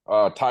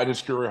 Tied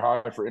his career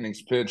high for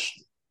innings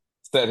pitched,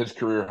 set his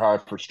career high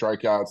for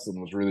strikeouts,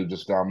 and was really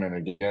just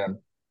dominant again.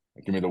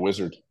 Give me the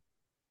Wizard.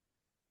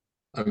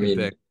 I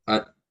mean,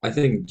 I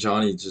think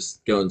Gianni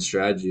just going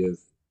strategy of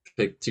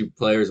pick 2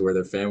 players where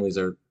their families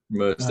are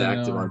most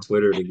active on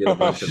Twitter to get a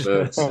bunch of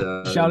votes.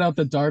 Shout out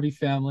the Darby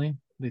family.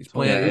 He's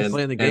playing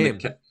the game.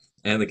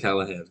 And the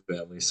Callahan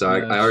family. So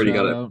I already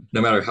got it.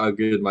 No matter how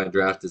good my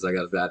draft is, I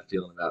got a bad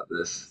feeling about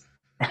this.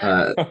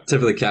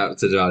 Typically cap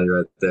to Johnny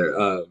right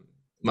there.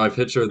 My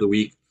pitcher of the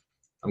week,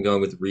 I'm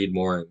going with Reed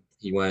Morin.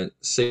 He went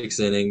 6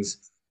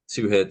 innings,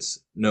 2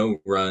 hits, no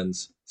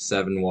runs,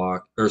 7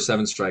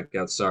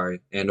 strikeouts,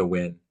 and a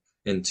win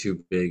in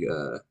 2 big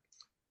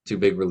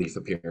relief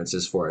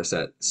appearances for us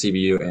at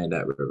CBU and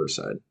at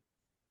Riverside.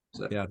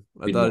 So, yeah,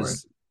 I thought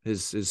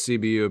his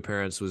CBU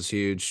appearance was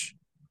huge.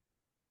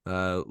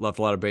 Left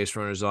a lot of base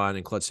runners on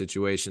in clutch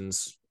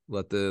situations.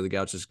 Let the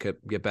Gauchos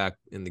get back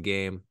in the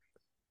game,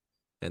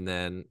 and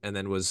then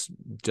was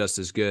just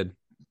as good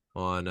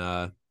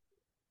on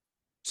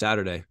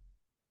Saturday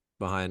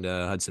behind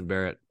Hudson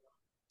Barrett.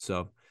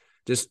 So,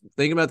 just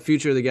thinking about the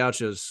future of the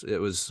Gauchos,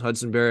 it was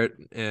Hudson Barrett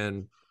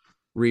and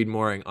Reed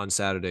Moring on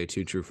Saturday,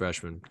 2 true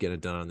freshmen getting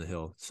it done on the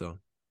hill. So,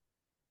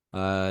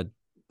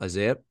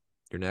 Isaiah,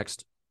 you're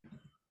next.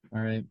 All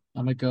right,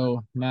 I'm gonna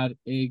go Matt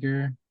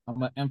Ager. I'm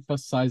going to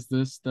emphasize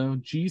this, though.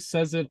 G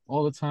says it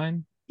all the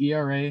time.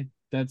 ERA,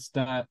 dead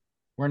stat.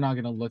 We're not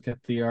going to look at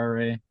the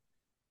ERA.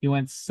 He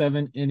went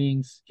 7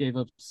 innings, gave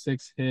up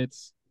 6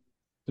 hits,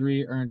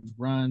 3 earned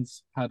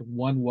runs, had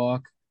 1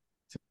 walk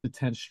to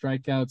 10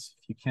 strikeouts.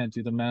 If you can't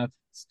do the math,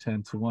 it's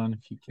 10-1.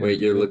 If you can't. Wait,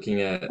 you're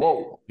looking at.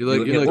 Whoa. You're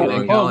looking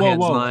at Callahan's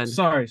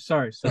line.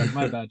 Sorry.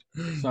 My bad.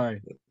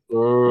 Sorry.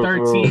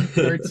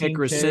 13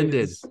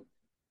 rescinded.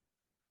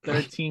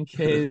 13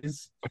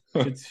 Ks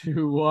to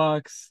 2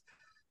 walks.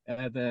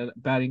 And the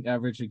batting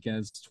average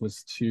against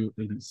was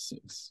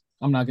 286.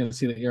 I'm not going to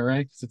see the ERA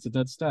because it's a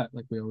dead stat,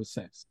 like we always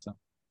say. So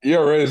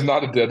ERA is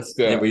not a dead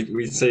stat. Yeah,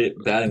 we say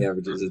batting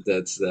average is a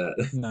dead stat.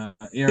 No,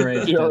 ERA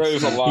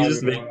is a lot. You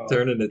just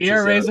turning it.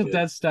 ERA is a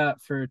dead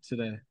stat for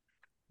today.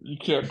 You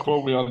can't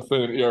quote me on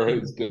saying ERA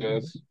is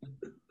dead.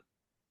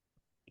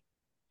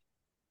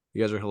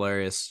 You guys are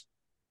hilarious.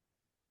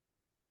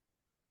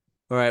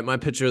 All right, my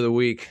pitcher of the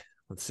week.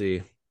 Let's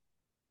see.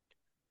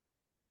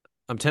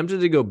 I'm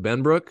tempted to go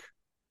Benbrook.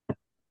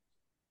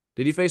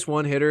 Did he face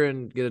 1 hitter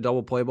and get a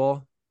double play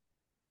ball?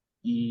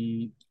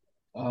 He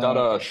got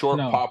a short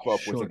pop-up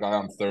with a guy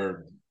on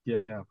third.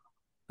 Yeah.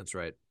 That's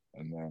right.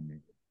 And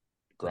then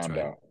ground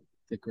out.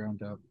 It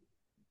ground out.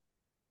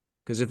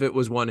 Because if it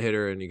was 1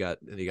 hitter and you got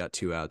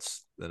 2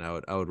 outs, then I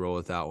would roll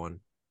with that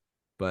one.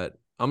 But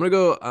I'm gonna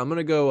go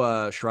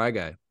Schrey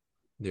guy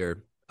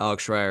there.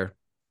 Alex Schreier.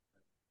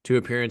 2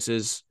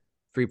 appearances,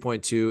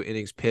 3.2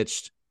 innings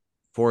pitched,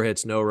 4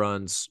 hits, no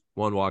runs,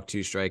 1 walk, 2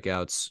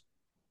 strikeouts.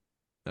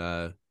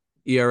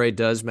 ERA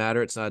does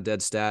matter. It's not a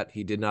dead stat.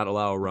 He did not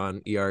allow a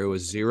run. ERA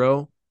was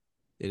 0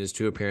 in his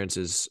 2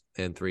 appearances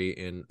and 3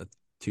 in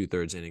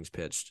 2/3 innings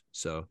pitched.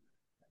 So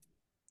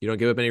you don't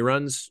give up any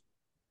runs,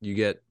 you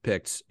get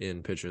picked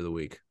in pitcher of the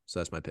week. So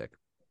that's my pick.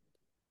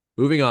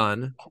 Moving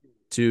on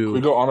to Can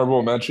we go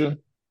honorable mention?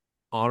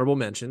 Honorable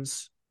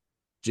mentions.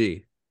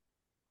 G.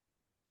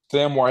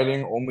 Sam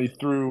Whiting only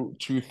threw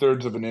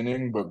 2/3 of an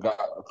inning, but got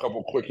a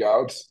couple quick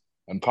outs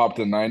and popped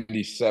a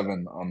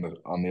 97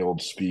 on the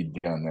old speed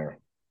gun there.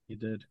 He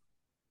did.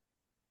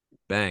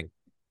 Bang.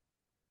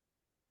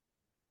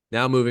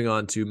 Now moving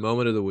on to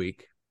moment of the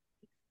week.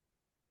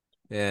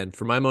 And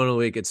for my moment of the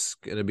week, it's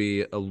going to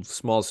be a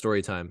small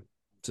story time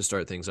to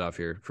start things off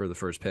here for the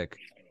first pick.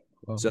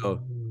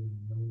 So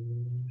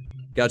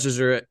Gauchos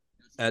are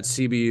at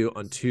CBU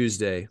on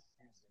Tuesday,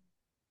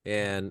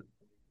 and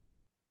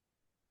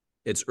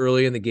it's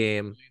early in the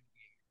game.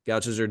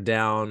 Gauchos are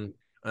down,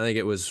 I think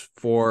it was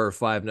 4 or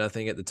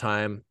 5-0 at the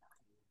time,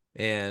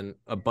 and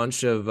a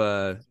bunch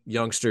of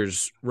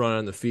youngsters run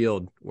on the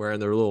field wearing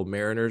their little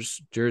Mariners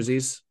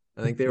jerseys.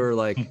 I think they were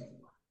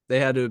they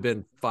had to have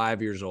been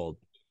 5 years old.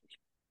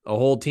 A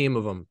whole team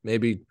of them,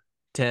 maybe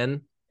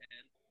 10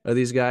 of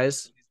these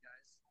guys.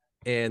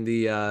 And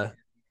I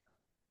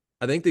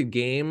think the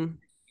game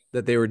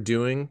that they were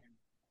doing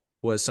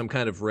was some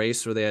kind of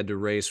race where they had to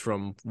race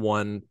from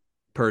one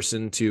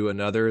person to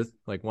another.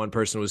 Like one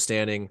person was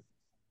standing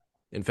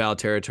in foul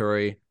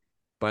territory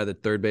by the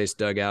third base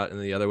dugout,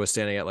 and the other was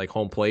standing at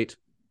home plate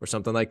or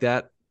something like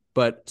that.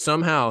 But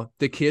somehow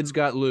the kids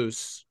got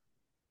loose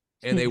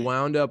and they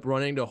wound up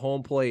running to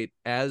home plate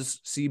as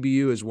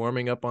CBU is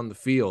warming up on the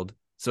field.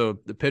 So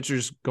the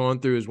pitcher's going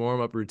through his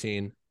warm-up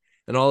routine,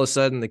 and all of a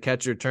sudden the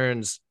catcher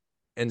turns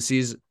and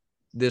sees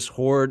this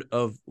horde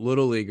of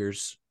little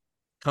leaguers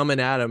coming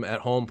at him at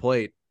home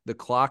plate. The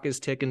clock is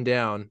ticking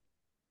down,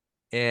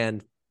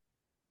 and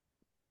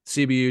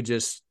CBU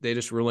just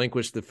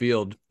relinquished the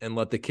field and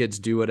let the kids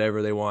do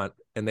whatever they want,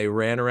 and they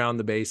ran around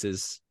the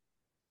bases,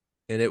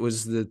 and it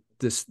was the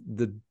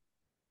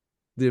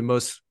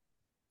most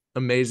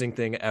amazing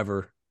thing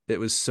ever. It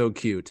was so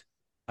cute.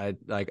 I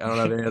don't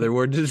have any other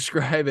word to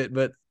describe it,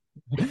 but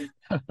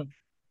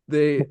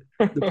the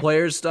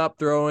players stopped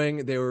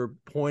throwing. They were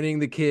pointing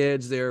the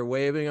kids. They were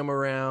waving them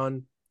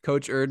around.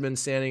 Coach Erdman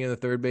standing in the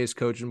third base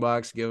coaching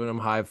box, giving them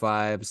high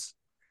fives.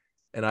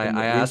 And I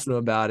asked him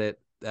about it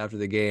after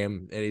the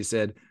game, and he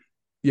said,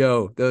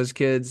 yo, those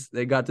kids,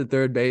 they got to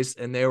third base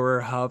and they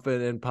were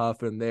huffing and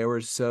puffing. They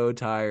were so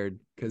tired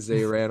because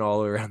they ran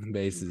all around the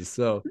bases.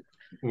 So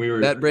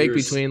that break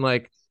between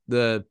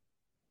the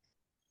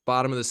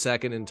bottom of the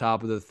second and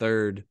top of the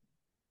third,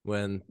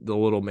 when the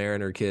little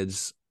Mariner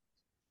kids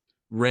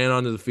ran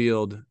onto the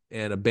field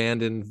and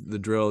abandoned the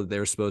drill that they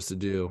were supposed to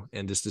do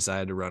and just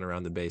decided to run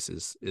around the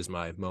bases, is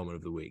my moment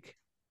of the week.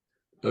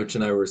 Coach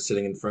and I were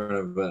sitting in front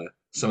of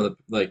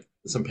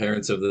some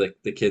parents of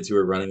the kids who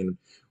were running, and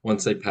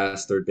once they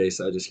passed third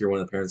base, I just hear one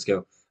of the parents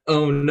go,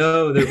 "Oh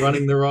no, they're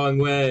running the wrong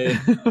way."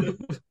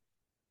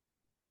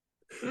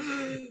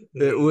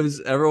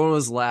 Everyone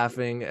was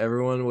laughing,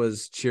 everyone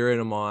was cheering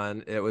them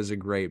on. It was a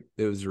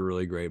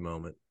really great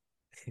moment.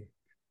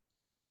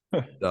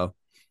 So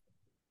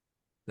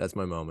that's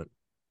my moment.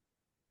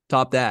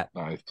 Top that.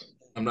 Nice.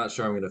 I'm not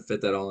sure I'm going to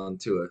fit that all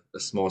onto a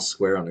small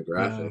square on a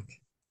graphic.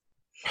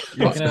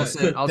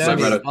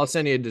 I'll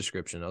send you a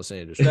description.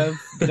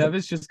 Dev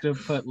is just going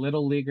to put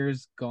little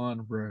leaguers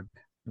gone rogue.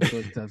 That's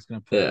what Dev's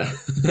going to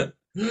put.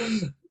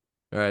 Yeah.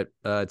 All right.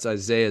 It's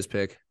Isaiah's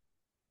pick.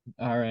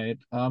 All right.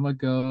 I'm going to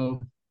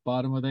go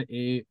bottom of the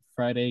 8th,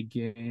 Friday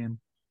game.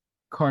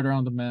 Carter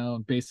on the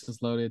mound, bases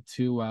loaded,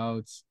 2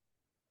 outs.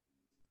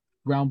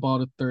 Ground ball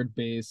to third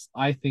base.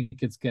 I think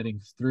it's getting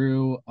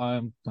through.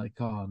 I'm like,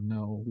 oh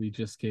no, we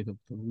just gave up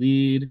the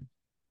lead.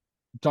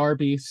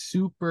 Darby,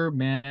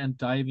 Superman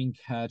diving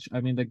catch.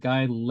 I mean, the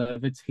guy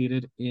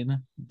levitated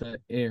in the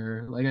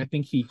air. I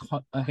think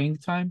a hang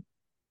time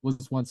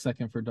was 1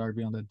 second for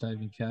Darby on that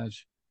diving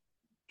catch.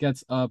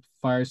 Gets up,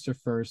 fires to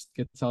first,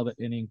 gets out of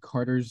the inning.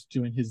 Carter's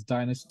doing his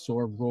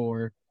dinosaur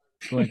roar,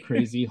 going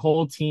crazy.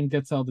 Whole team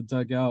gets out of the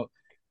dugout,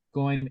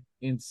 going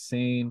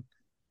insane.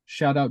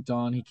 Shout out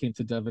Don. He came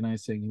to Dev and I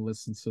saying he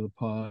listens to the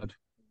pod.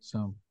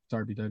 So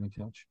Darby diving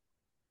catch.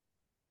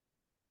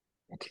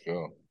 Let's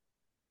go.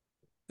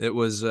 It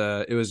was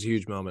a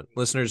huge moment.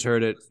 Listeners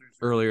heard it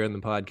earlier in the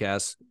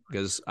podcast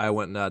because I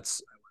went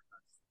nuts,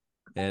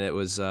 and it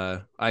was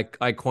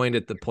I coined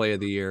it the play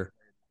of the year.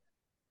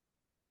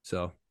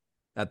 So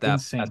at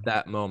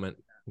that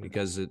moment,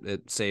 because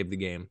it saved the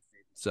game.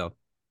 So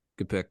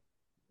good pick,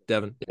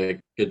 Devin. Yeah,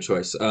 good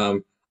choice.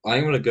 I'm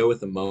going to go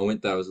with a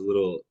moment that was a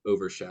little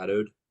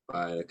overshadowed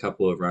by a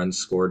couple of runs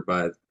scored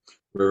by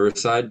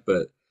Riverside,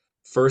 but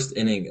first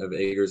inning of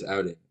Ager's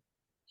outing,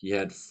 he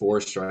had 4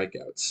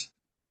 strikeouts.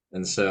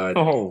 And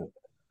so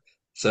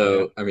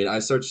I mean, I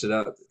searched it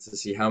up to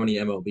see how many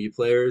MLB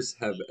players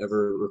have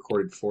ever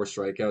recorded 4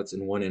 strikeouts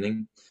in one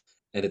inning.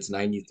 and it's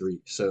 93.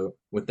 So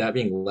with that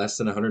being less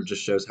than 100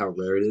 just shows how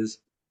rare it is.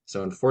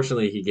 So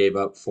unfortunately, he gave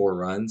up 4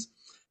 runs,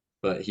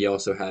 but he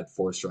also had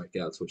 4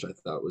 strikeouts, which I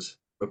thought was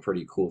a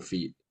pretty cool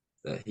feat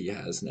that he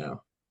has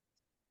now.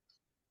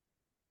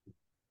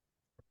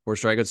 4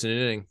 strikeouts in an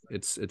inning.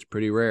 It's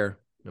pretty rare,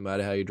 no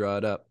matter how you draw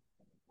it up.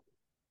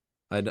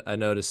 I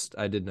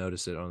did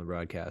notice it on the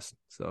broadcast.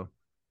 So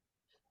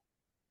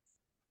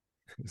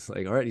it's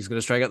like, all right, he's going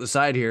to strike out the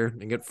side here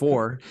and get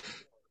 4,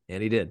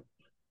 and he did.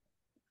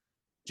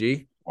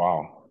 G?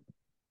 Wow.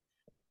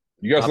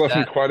 You guys Top left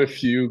me that. quite a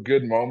few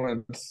good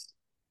moments.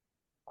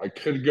 I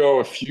could go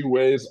a few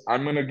ways.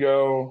 I'm going to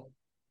go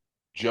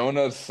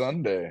Jonah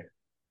Sunday.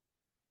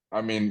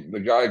 I mean,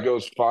 the guy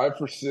goes 5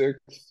 for 6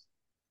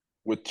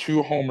 with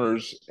 2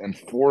 homers and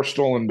 4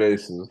 stolen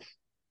bases.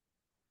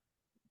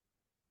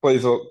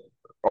 Plays a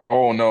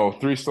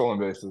 3 stolen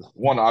bases.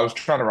 1, I was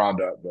trying to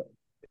round up, but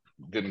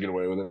didn't get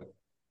away with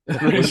it.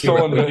 3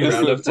 stolen Would you bases.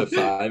 round up to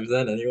 5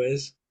 then,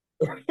 anyways?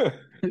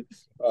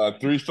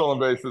 3 stolen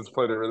bases,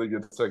 played a really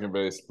good second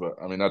base, but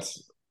I mean,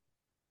 that's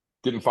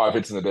getting 5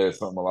 hits in a day is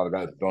something a lot of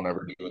guys don't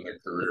ever do in their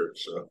career.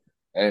 So,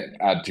 and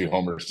add 2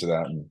 homers to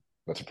that, and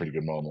that's a pretty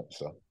good moment.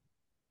 So,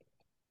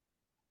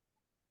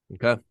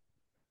 Okay.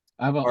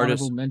 I have an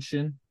Artist. honorable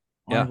mention.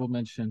 Honorable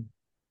mention.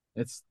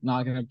 It's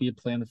not going to be a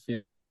play on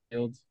the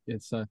field.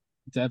 It's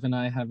Dev and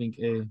I having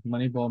a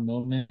Moneyball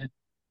moment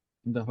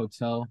in the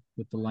hotel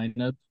with the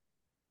lineup.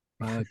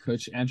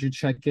 Coach Andrew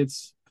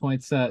Checkitz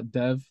points at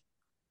Dev,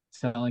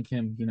 telling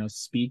him,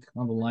 speak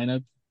on the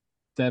lineup.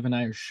 Dev and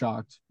I are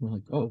shocked. We're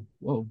like, oh,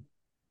 whoa.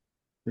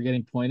 We're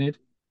getting pointed.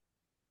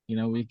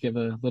 We give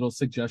a little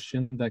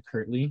suggestion that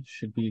Kirtley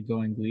should be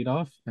going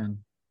leadoff, and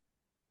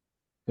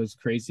it was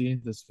crazy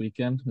this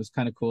weekend. It was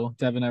kind of cool.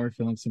 Dev and I were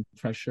feeling some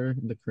pressure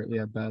in the Kirtley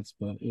at bats,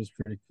 but it was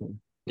pretty cool.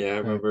 Yeah, I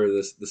remember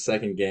the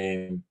second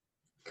game,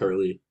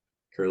 Curly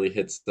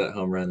hits that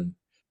home run, and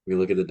we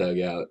look at the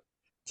dugout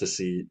to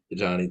see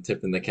Gianni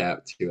tipping the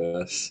cap to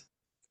us.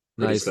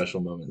 Pretty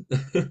special moment.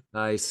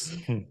 Nice.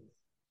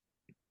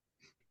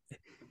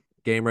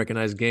 Game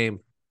recognized game.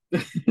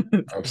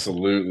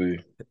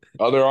 Absolutely.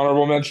 Other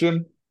honorable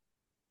mention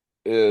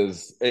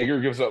is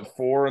Ager gives up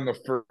 4 in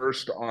the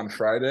first on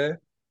Friday,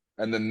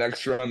 and the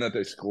next run that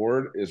they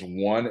scored is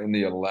 1 in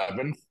the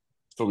 11th.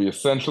 So we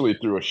essentially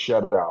threw a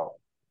shutout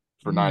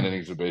for 9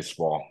 innings of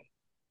baseball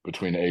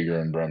between Ager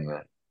and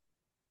Bremner.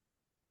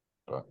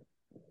 But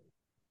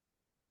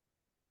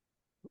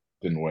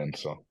didn't win,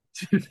 so.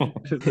 Too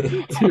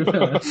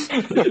bad.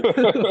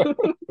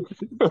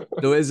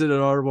 So is it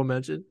an honorable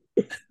mention?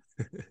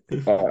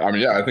 I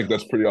mean, yeah, I think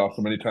that's pretty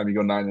awesome. Anytime you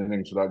go 9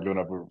 innings without giving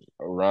up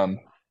a run.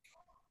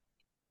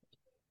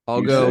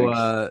 I'll go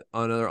on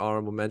other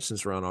honorable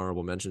mentions. We're on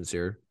honorable mentions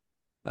here.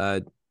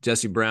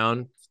 Jesse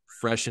Brown,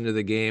 fresh into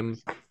the game,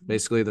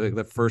 basically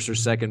the first or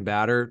second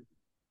batter,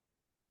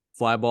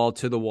 fly ball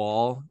to the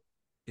wall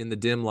in the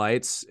dim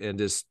lights and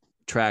just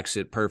tracks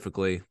it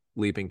perfectly,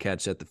 leaping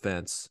catch at the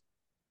fence.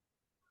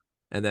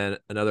 And then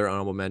another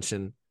honorable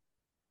mention,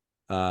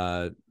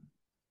 Tyler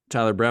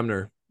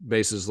Bremner,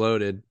 bases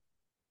loaded,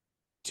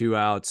 2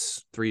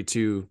 outs,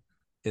 3-2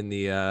 in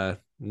the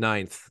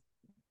 9th,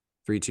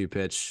 3-2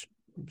 pitch,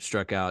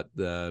 struck out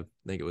I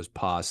think it was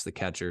Paz, the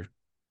catcher,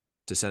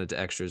 to send it to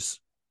extras.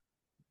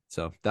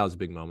 So that was a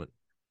big moment.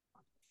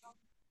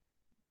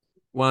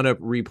 Wound up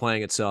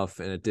replaying itself,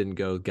 and it didn't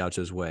go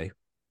Gaucho's way.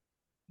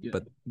 Yeah,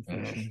 but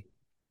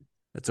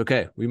that's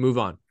okay. We move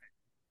on.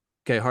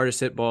 Okay, hardest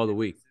hit ball of the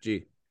week.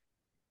 G.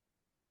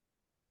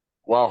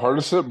 Wow,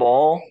 hardest hit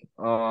ball.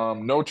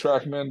 No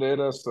TrackMan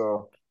data,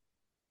 so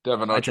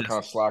Devin Archer kind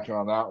of slacking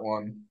on that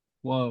one.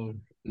 Whoa.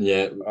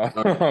 Yeah,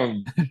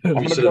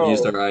 we should have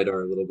used our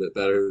IDAR a little bit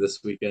better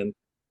this weekend.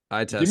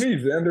 Eye test.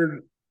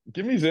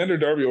 Give me Xander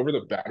Darby over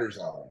the batter's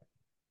eye.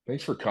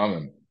 Thanks for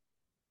coming.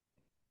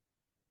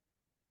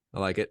 I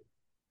like it.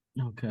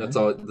 Okay. That's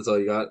all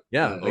you got?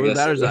 Yeah, over the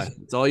batter's eye.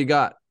 That's all you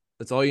got.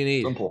 That's all you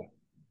need. Simple.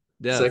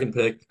 Yeah. Second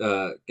pick,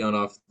 going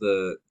off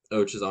the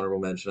Och's honorable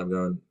mention, I'm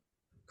going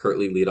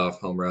Kirtley leadoff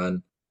home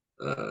run.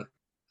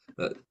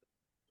 That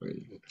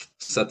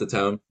set the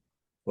tone.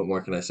 What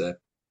more can I say?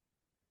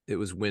 It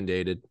was wind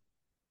aided.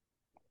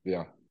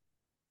 Yeah.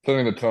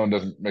 Setting the tone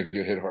doesn't make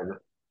it hit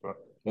harder. But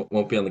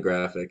won't be on the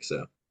graphic,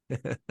 so.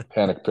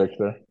 Panic pick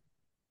there.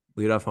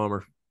 Leadoff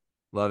homer.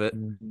 Love it.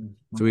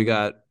 So we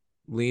got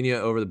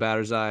Lenia over the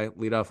batter's eye,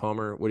 leadoff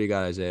homer. What do you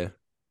got, Isaiah?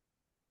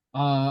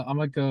 I'm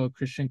going to go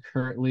Christian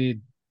Kirtley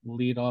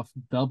leadoff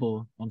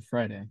double on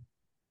Friday.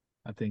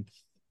 I think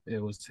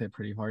it was hit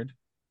pretty hard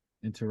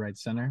into right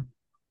center.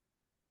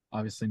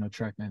 Obviously no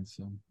TrackMan,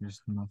 so you're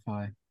just going off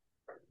high.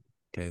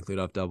 Okay,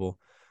 leadoff double.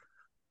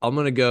 I'm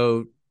going to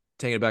go,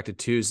 taking it back to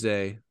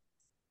Tuesday, I'm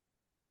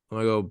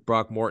going to go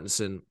Broc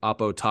Mortensen,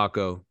 Oppo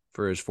Taco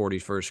for his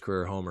 41st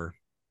career homer,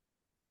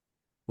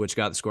 which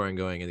got the scoring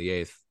going in the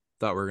 8th.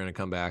 Thought we were going to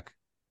come back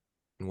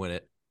and win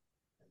it.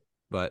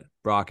 But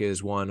Brock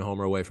is 1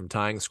 homer away from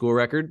tying the school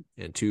record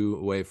and 2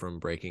 away from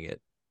breaking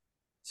it.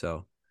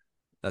 So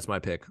that's my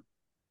pick.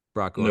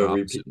 Brock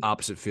going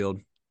opposite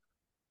field.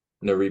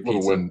 No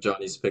repeats of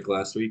Johnny's pick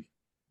last week?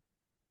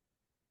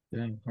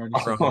 Dang, hard to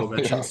For say. honorable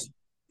mentions.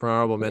 For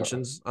honorable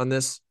mentions on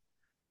this.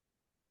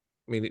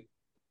 I mean,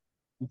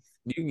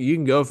 you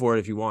can go for it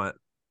if you want.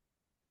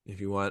 I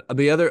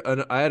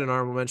had an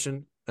honorable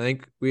mention. I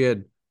think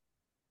there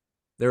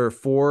were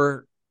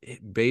 4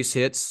 base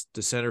hits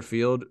to center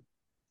field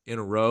in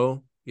a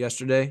row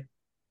yesterday.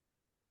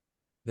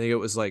 I think it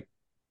was like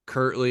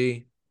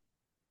Kirtley,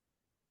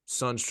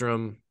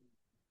 Sundstrom,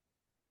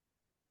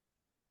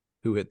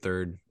 who hit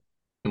third?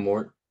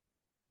 Mort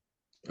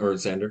or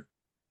Xander.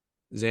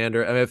 I mean,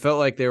 it felt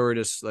like they were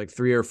just like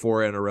 3 or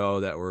 4 in a row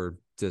that were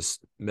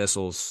just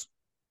missiles,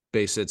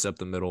 base hits up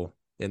the middle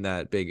in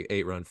that big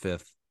 8-run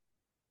fifth.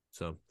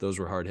 So those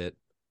were hard hit.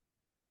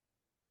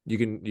 You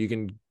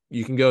can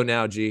go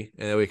now, G,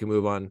 and then we can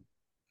move on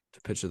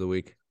to pitch of the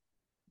week.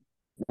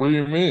 What do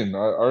you mean? I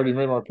already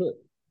made my pick.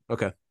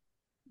 Okay.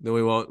 Then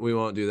we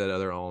won't do that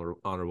other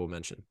honorable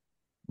mention.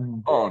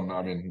 Oh no,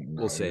 I mean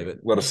we'll save it.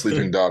 Let a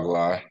sleeping dog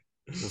lie.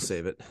 We'll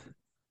save it.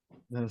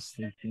 Let a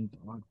sleeping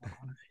dog lie.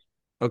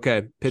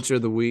 Okay, pitch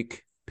of the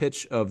week.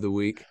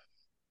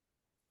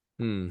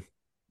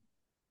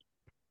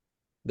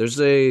 There's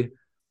a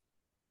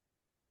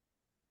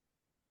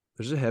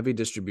heavy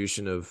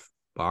distribution of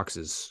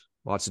boxes,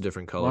 lots of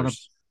different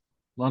colors.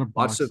 A lot of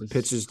boxes. Lots of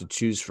pitches to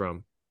choose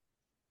from.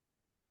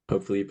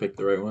 Hopefully you picked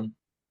the right one.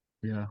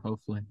 Yeah,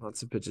 hopefully.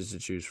 Lots of pitches to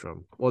choose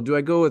from. Well, do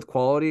I go with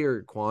quality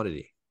or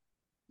quantity?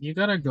 You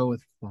gotta go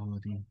with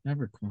quality,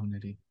 never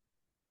quantity.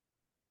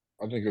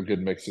 I think a good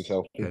mix is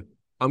healthy. Okay.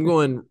 I'm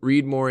going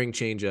Reed Mooring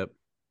changeup.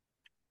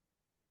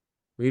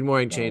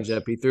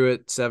 Changeup. He threw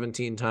it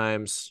 17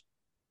 times.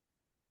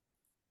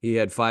 He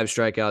had 5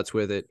 strikeouts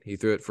with it. He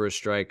threw it for a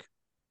strike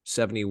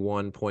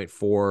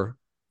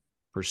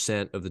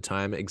 71.4% of the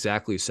time,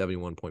 exactly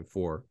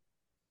 71.4.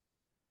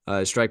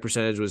 His strike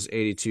percentage was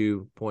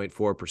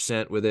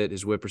 82.4% with it.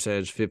 His whip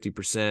percentage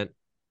 50%.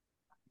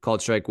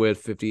 Called strike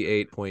width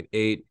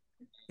 58.8,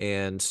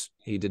 and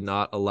he did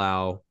not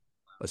allow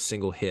a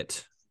single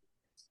hit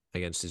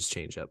against his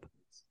changeup.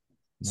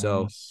 Nice.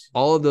 So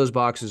all of those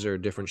boxes are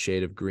a different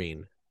shade of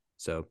green.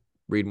 So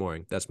Reed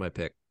Mooring, that's my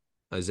pick.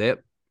 Isaiah?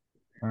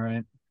 All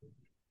right.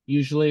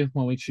 Usually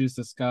when we choose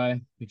this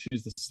guy, we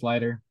choose the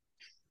slider.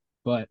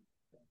 But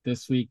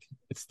this week,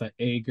 it's the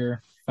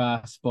Ager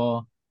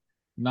fastball.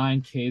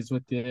 9 Ks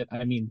with it.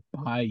 I mean,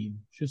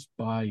 just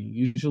buy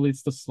you. Usually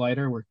it's the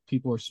slider where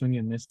people are swinging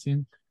and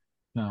missing.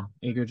 No,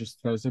 Ager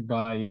just throws it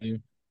by you.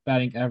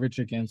 Batting average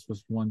against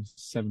was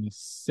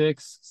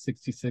 176.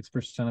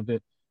 66% of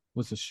it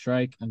was a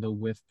strike, and the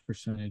whiff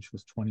percentage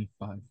was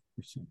 25%.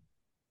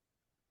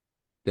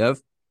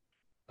 Dev?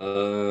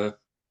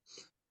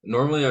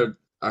 Normally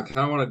I kind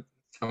of want to.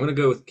 I'm gonna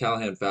go with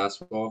Callahan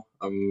fastball.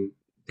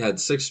 Had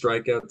 6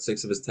 strikeouts.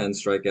 6 of his 10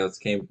 strikeouts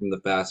came from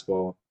the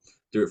fastball.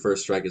 Threw it for a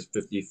strike is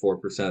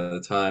 54% of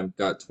the time.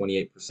 Got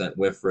 28%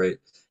 whiff rate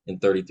and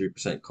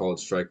 33% called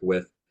strike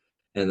whiff.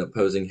 And the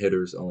opposing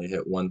hitters only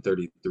hit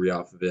 133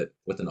 off of it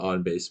with an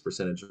on-base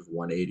percentage of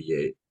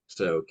 188.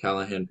 So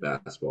Callahan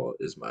fastball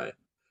is my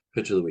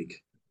pitch of the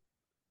week.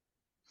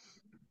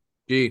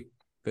 G,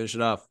 finish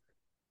it off.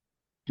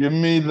 Give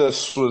me the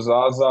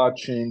Swazaza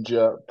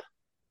changeup.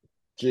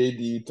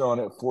 JD throwing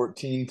it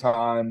 14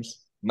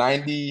 times,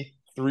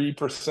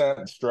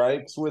 93%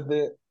 strikes with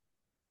it,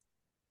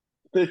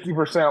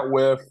 50%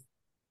 whiff,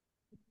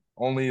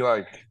 only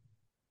like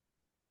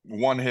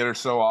 1 hit or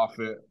so off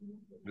it.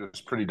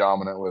 Just pretty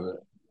dominant with it.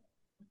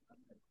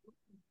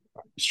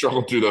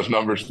 Struggled through those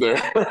numbers there.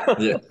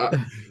 Yeah,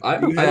 I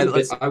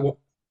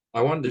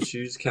wanted to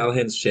choose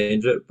Callahan's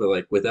changeup, but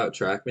like without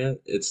TrackMan,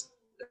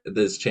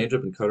 this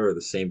changeup and cutter are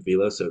the same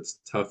velo, so it's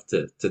tough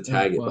to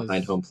tag it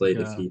behind home plate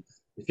if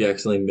he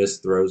accidentally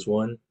misthrows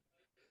one.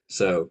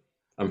 So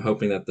I'm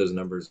hoping that those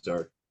numbers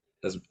are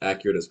as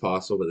accurate as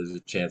possible, but there's a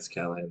chance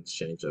Callahan's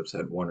changeups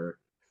had 1 or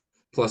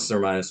plus or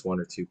minus 1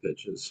 or 2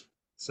 pitches.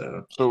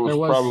 So it was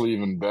probably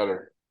even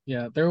better.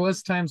 Yeah, there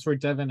was times where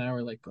Dev and I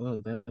were like,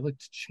 "Oh, that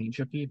looked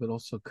change-uppy, but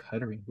also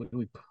cuttery. What do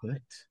we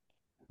put?"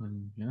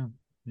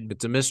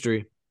 It's a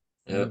mystery.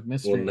 Yeah,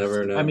 we'll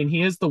never know. I mean,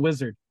 he is the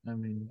wizard. I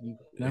mean, you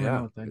never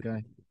know with that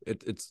guy.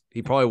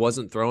 He probably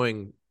wasn't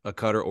throwing a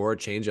cutter or a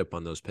changeup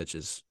on those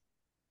pitches.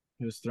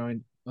 He was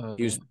throwing.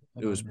 There's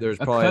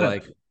probably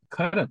like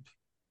cut up.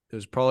 It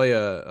was probably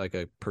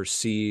a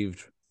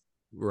perceived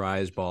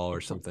rise ball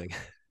or something.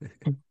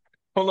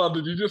 Hold on,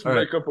 did you just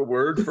make up a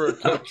word for a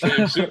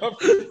changeup?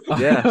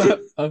 Yeah,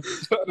 a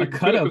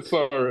cut up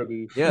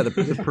already. Yeah,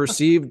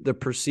 the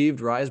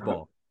perceived rise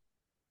ball.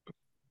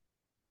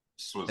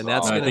 And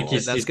that's I think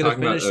he's gonna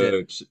finish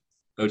it.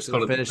 It's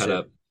gonna finish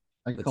it.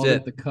 I called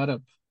it the cut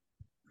up.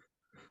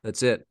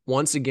 That's it.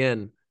 Once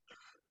again,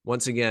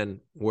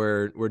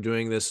 we're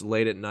doing this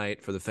late at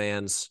night for the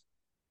fans.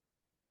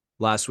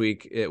 Last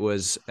week it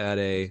was at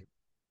a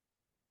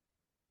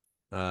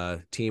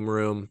team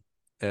room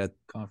at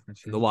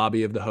the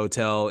lobby of the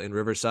hotel in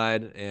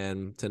Riverside,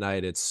 and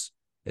tonight it's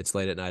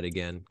late at night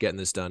again, getting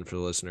this done for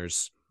the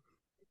listeners.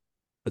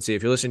 Let's see,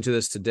 if you're listening to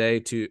this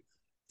if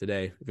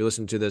you're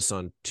listening to this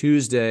on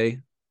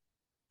Tuesday,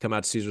 come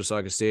out to Cesar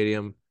Saga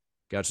Stadium.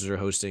 Gauchos are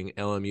hosting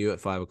LMU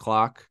at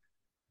 5:00.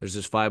 There's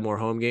just 5 more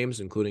home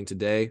games, including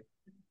today.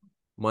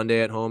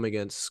 Monday at home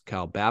against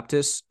Cal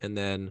Baptist, and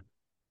then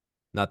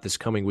not this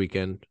coming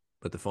weekend,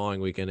 but the following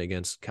weekend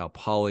against Cal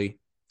Poly.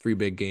 3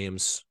 big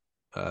games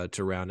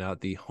to round out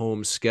the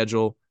home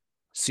schedule.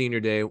 Senior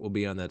Day will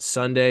be on that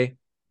Sunday.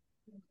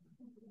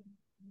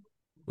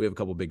 We have a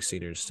couple big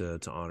seniors to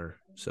honor,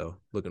 so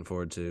looking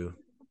forward to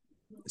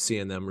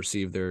seeing them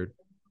receive their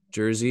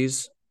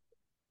jerseys.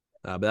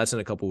 But that's in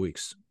a couple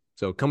weeks.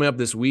 So coming up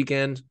this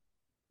weekend,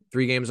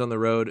 3 games on the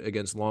road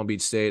against Long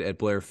Beach State at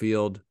Blair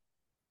Field.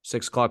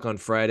 6 o'clock on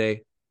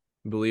Friday.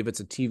 I believe it's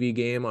a TV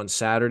game on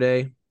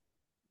Saturday.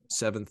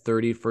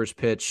 7:30 first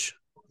pitch.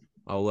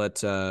 I'll let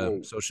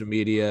social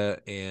media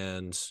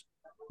and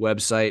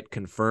website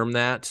confirm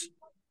that.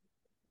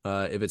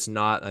 If it's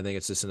not, I think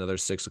it's just another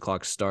 6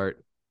 o'clock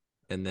start.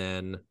 And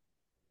then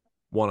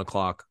 1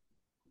 o'clock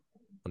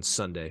on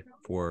Sunday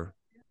for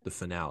the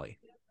finale.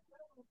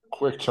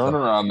 Quick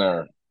turnaround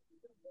there.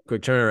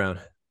 Quick turnaround.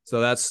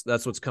 So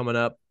that's what's coming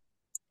up.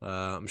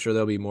 I'm sure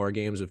there'll be more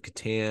games of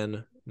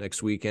Catan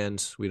next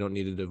weekend. We don't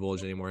need to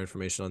divulge any more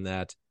information on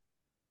that.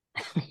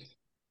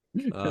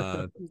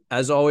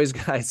 As always,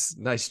 guys,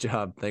 nice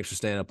job. Thanks for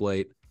staying up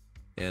late.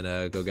 And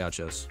go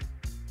Gauchos.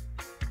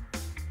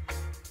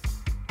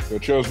 Go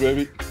Gauchos,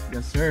 baby.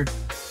 Yes, sir.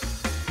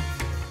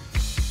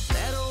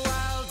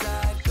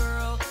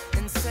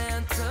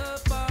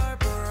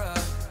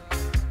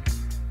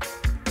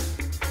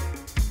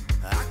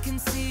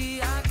 See